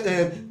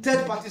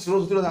third parties to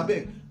us to tell us,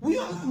 will you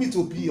allow me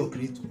to be your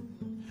creator?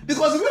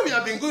 Because the way we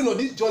have been going on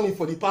this journey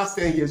for the past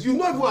 10 years, you've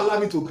not even allowed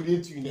me to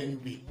create you in any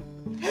way.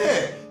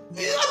 Hey,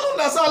 I don't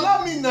understand.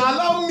 Allow me now,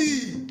 allow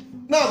me.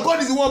 Now, God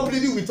is the one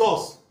pleading with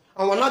us.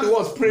 And we're not the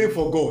ones praying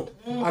for God.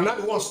 And not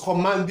the ones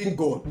commanding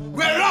God.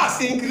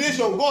 Whereas in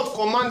creation, God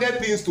commanded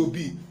things to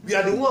be. We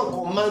are the one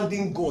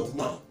commanding God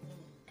now.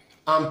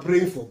 And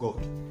praying for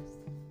God.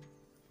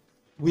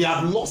 We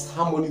have lost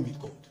harmony with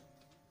God.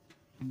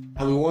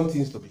 And we want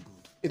things to be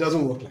good. It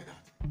doesn't work like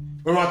that.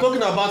 When we're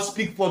talking about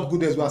speak forth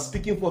goodness, we are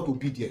speaking forth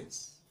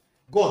obedience.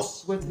 God,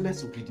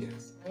 sweatless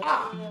obedience.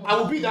 I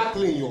will be that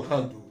clay in your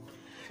hand.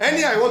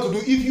 Anything I want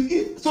to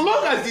do, so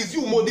long as it's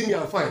you molding me,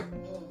 I'm fine.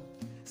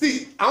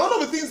 See, and one of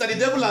the things that the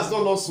devil has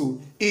done also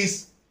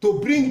is to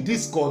bring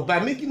discord by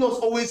making us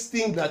always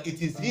think that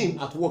it is him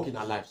at work in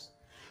our lives.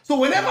 So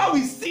whenever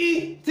we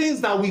see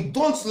things that we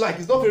don't like,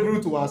 it's not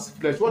favorable to our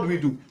flesh, what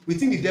do? We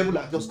think the devil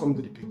has just come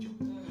into the picture.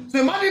 So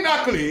imagine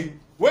that clay,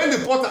 when the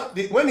potter,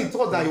 when he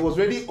thought that he was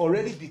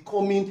already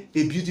becoming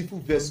a beautiful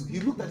vessel, he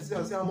looked at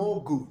himself and said, I'm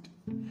all good.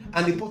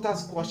 And the potter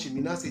squashed him.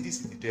 He now said, this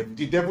is the devil.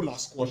 The devil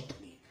has squashed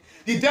me.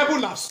 The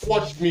devil has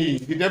squashed me.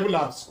 The devil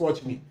has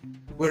squashed me.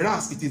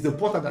 Whereas it is the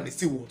potter that is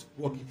still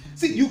working.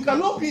 See, you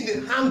cannot be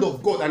in the hand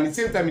of God and at the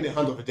same time in the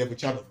hand of the devil,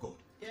 child of God.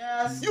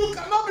 Yes. You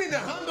cannot be in the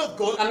hand of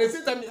God and at the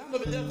same time in the hand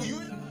of the devil. You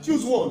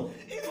choose one.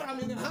 If I'm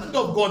in the hand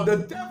of God, the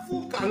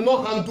devil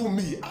cannot handle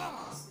me.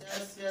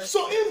 Yes.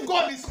 So if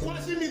God is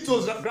squashing me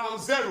to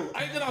ground zero,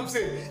 I know what I'm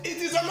saying. It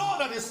is the Lord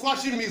that is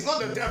squashing me. It's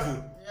not the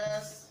devil.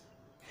 Yes.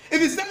 If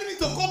he's telling me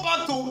to go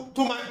back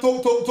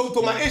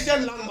to my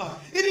ancient landmark,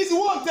 it is the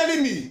one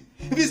telling me.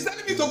 If he's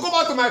telling me to go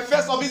back to my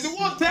first love, it's the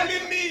one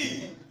telling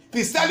me. If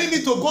he's telling me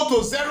to go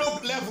to zero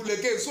level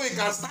again so he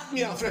can start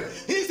me afresh,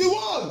 he's the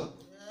one.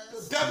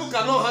 Yes. The devil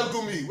cannot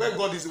handle me when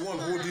God is the one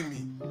holding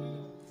me.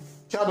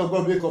 Child of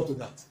God, wake up to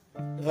that.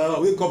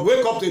 Wake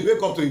up to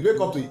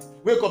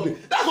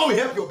it. That's why we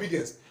help your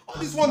obedience. All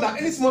this one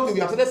that any small thing we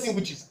have started seeing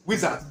witches,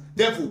 wizards,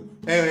 devil,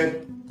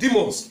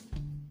 demons.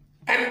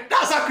 And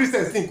that's how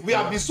Christians think. We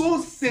have been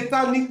so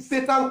Satan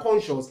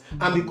conscious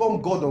and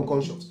become God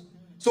unconscious.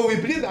 So we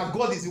believe that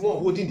God is the one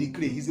holding the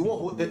clay. He's the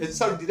one the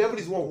devil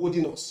is the one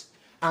holding us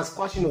and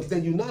squashing us.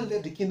 Then you now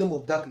left the kingdom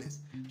of darkness,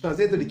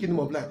 translate to the kingdom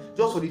of light,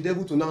 just for the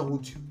devil to now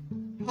hold you.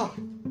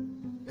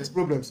 There's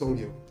problems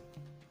somewhere.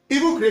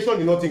 Even creation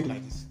did not think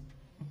like this.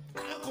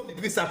 How come did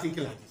we start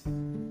thinking like this?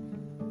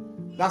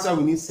 That's why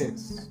we need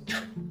sense.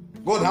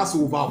 God has to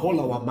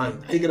overhaul our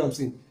mind. You get what I'm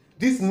saying?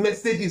 This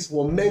message is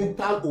for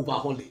mental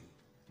overhauling,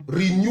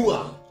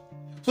 renewal,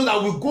 so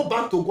that we go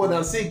back to God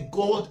and say,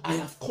 God, I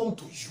have come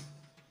to you.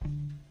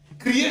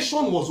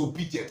 Creation was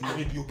obedient. I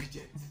will be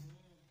obedient.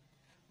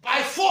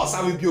 By force,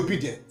 I will be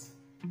obedient.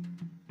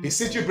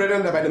 Beseech you,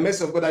 brethren, that by the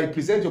mercy of God, that you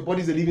present your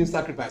bodies a living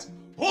sacrifice,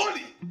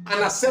 holy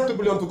and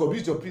acceptable unto God,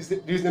 which is your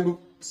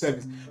reasonable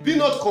service. Be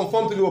not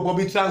conformed to the world, but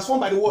be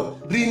transformed by the word,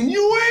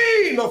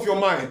 renewing of your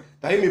mind,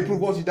 that you may prove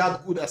what is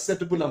that good,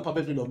 acceptable, and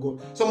perfect will of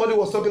God. Somebody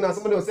was talking and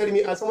somebody was telling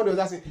me, and somebody was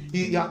asking,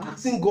 you are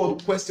asking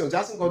God questions,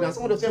 asking God, and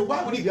somebody was saying,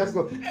 why would he be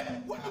asking God?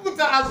 Why would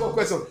I ask God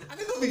questions? I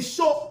need to be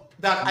sure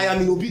that I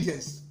am in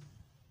obedience.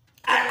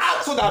 I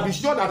ask so that I'll be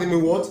sure that I'm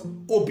in what?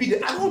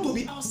 Obedience. I don't want to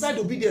be outside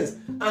obedience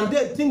and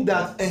then think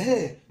that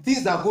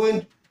things are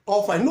going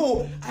off. I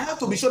know I have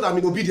to be sure that I'm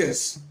in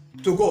obedience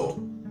to God.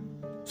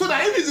 So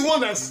that if he's the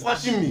one that's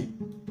squashing me,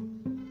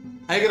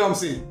 I get what I'm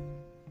saying?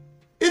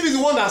 If he's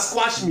the one that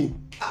squashed me,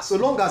 so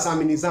long as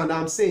I'm in his hand,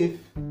 I'm safe.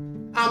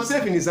 I'm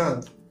safe in his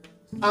hand.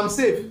 I'm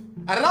safe.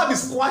 I'd rather be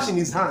squashed in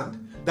his hand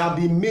than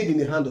be made in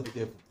the hand of the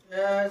devil.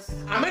 Yes.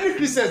 And many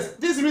Christians,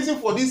 this reason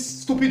for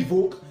this stupid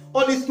book,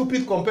 all these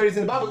stupid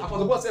comparisons, the Bible,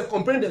 Apostle Paul said,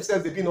 comparing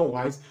themselves, they be not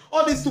wise.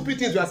 All these stupid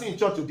things we are seeing in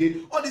church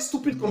today, all this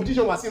stupid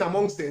competition we are seeing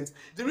among saints,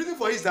 the reason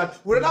for it is that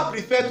we rather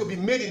prefer to be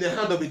made in the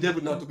hand of the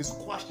devil than to be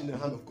squashed in the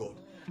hand of God.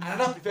 I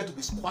rather prefer to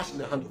be squashed in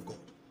the hand of God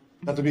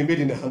than to be made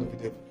in the hand of the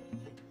devil.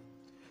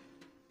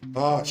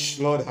 Gosh,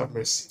 Lord have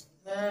mercy.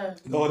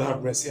 Lord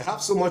have mercy. I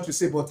have so much to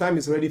say, but time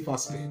is already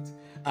fast spent.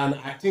 And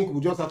I think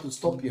we just have to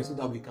stop here so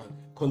that we can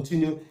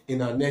continue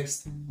in our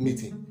next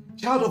meeting.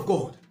 Child of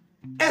God,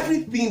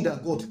 everything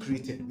that God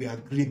created, we are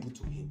agreeable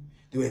to him.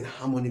 They were in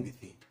harmony with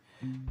him.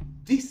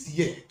 This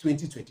year,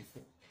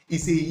 2024,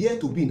 is a year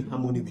to be in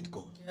harmony with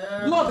God.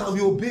 Yes. Lord, I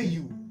will obey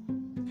you.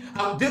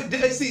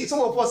 They see,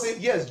 some of us say,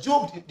 yes,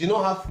 Job did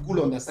not have good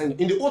understanding.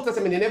 In the Old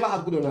Testament, they never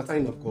had good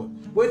understanding of God.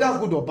 Whether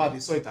good or bad, they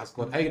saw it as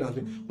God. Are you getting what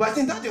I'm saying? But I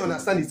think that they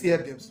understand is here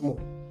them small.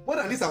 But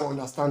at least I will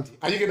understand it.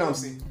 Are you getting what I'm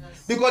saying?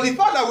 Yes. Because the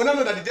fact that we now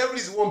know that the devil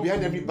is the one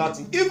behind every bad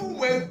thing, even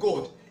when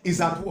God is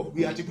at work,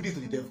 we attribute it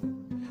to the devil.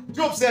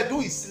 Job said, though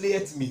he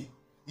slayeth me,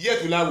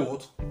 yet will I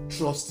what?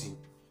 Trust him.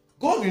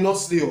 God will not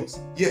slay us.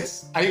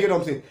 Yes. Are you getting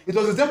what I'm saying? It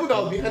was the devil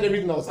that was behind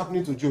everything that was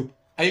happening to Job.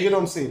 Are you getting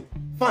what I'm saying?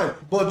 Fine.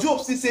 But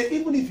Job still said,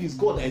 even if it's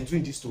God that is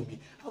doing this to me,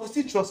 I will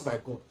still trust my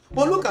God.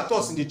 But look at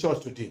us in the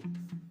church today.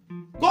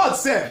 God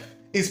self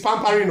is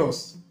pampering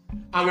us.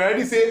 And we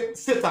already say,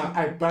 Satan,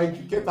 I bind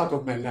you. Get out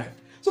of my life.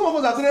 Some of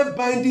us are still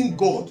binding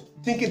God,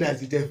 thinking that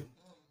it's the devil.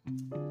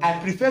 I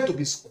prefer to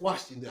be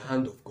squashed in the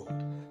hand of God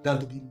than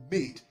to be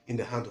made in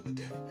the hand of the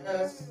devil.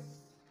 Yes.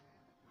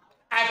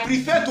 I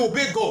prefer to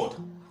obey God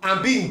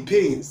and be in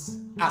pains,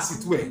 as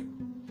it were,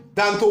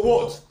 than to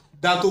what?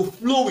 Than to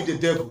flow with the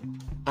devil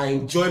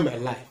and enjoy my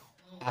life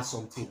as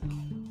something.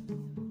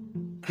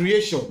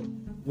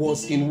 Creation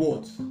was in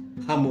what?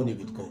 Harmony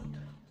with God.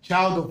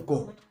 Child of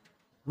God,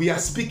 we are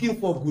speaking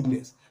for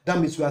goodness. That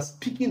means we are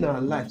speaking our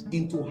lives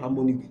into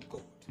harmony with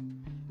God.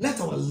 Let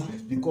our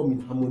life become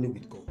in harmony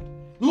with God.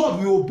 Lord,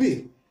 we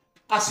obey.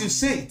 As you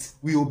say it,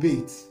 we obey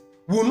it.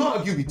 We will not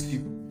argue with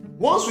you.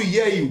 Once we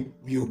hear you,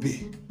 we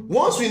obey.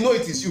 Once we know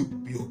it is you,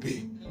 we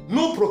obey.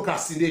 No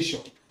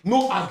procrastination,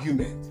 no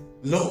argument.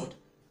 Lord,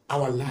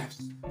 our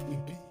lives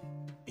will be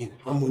in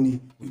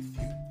harmony with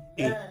you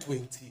in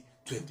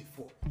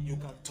 2024. You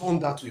can turn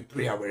that to a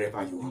prayer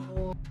wherever you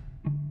are.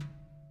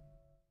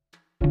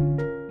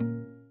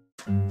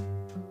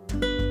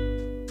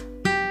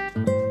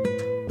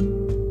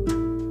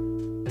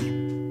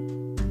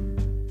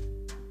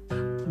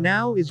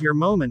 Now is your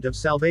moment of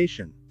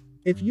salvation.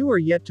 If you are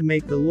yet to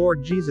make the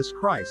Lord Jesus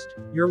Christ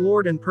your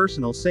Lord and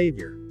personal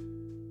Savior,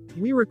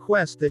 we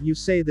request that you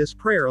say this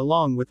prayer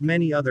along with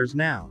many others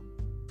now.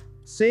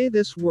 Say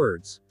these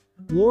words: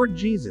 Lord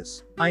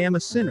Jesus, I am a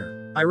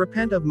sinner. I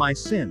repent of my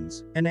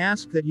sins, and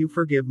ask that you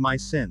forgive my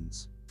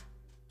sins.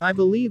 I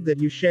believe that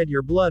you shed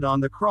your blood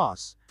on the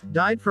cross,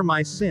 died for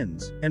my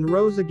sins, and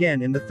rose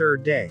again in the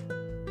third day.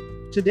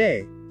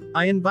 Today,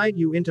 I invite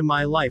you into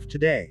my life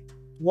today.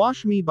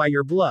 Wash me by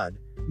your blood,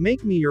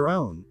 make me your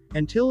own,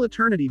 until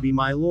eternity be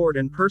my Lord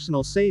and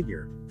personal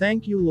Savior.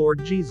 Thank you,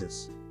 Lord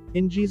Jesus.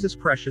 In Jesus'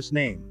 precious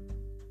name.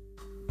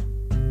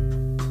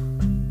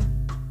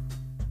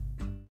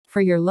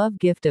 For your love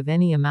gift of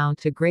any amount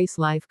to Grace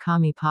Life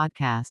Kami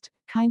Podcast,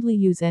 kindly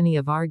use any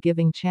of our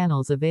giving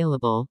channels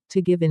available to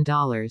give in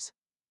dollars.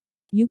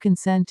 You can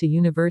send to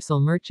Universal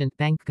Merchant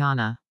Bank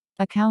Ghana.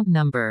 Account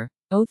number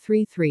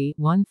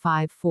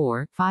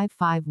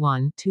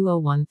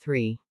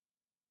 033-154-551-2013.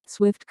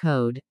 Swift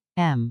code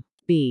MBGHGHAC.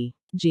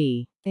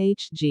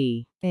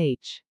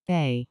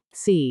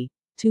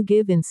 To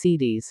give in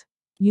cedis.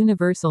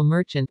 Universal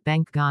Merchant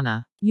Bank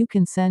Ghana. You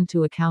can send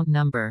to account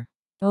number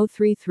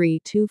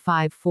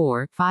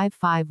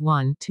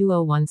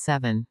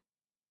 033-254-551-2017.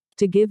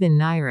 To give in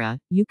Naira,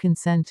 you can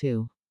send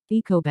to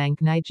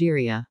Ecobank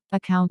Nigeria.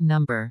 Account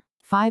number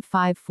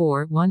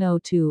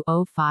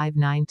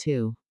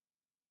 554-102-0592.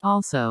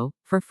 Also,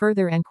 for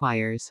further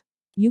enquiries,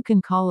 You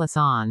can call us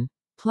on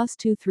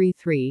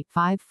 +233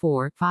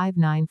 54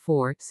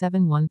 594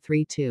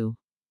 7132.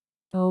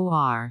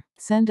 Or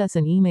send us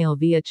an email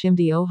via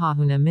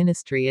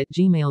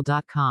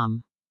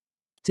chimdiohahuna@gmail.com.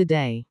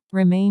 Today,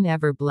 remain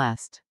ever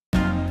blessed.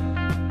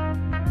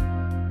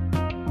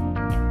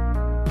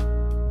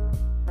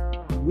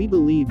 We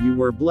believe you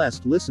were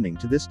blessed listening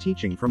to this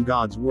teaching from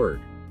God's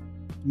Word.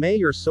 May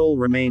your soul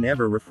remain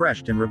ever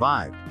refreshed and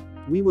revived.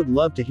 We would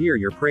love to hear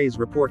your praise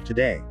report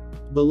today.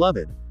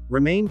 Beloved,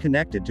 remain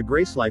connected to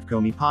Grace Life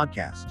Comey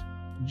Podcast.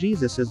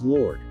 Jesus is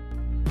Lord.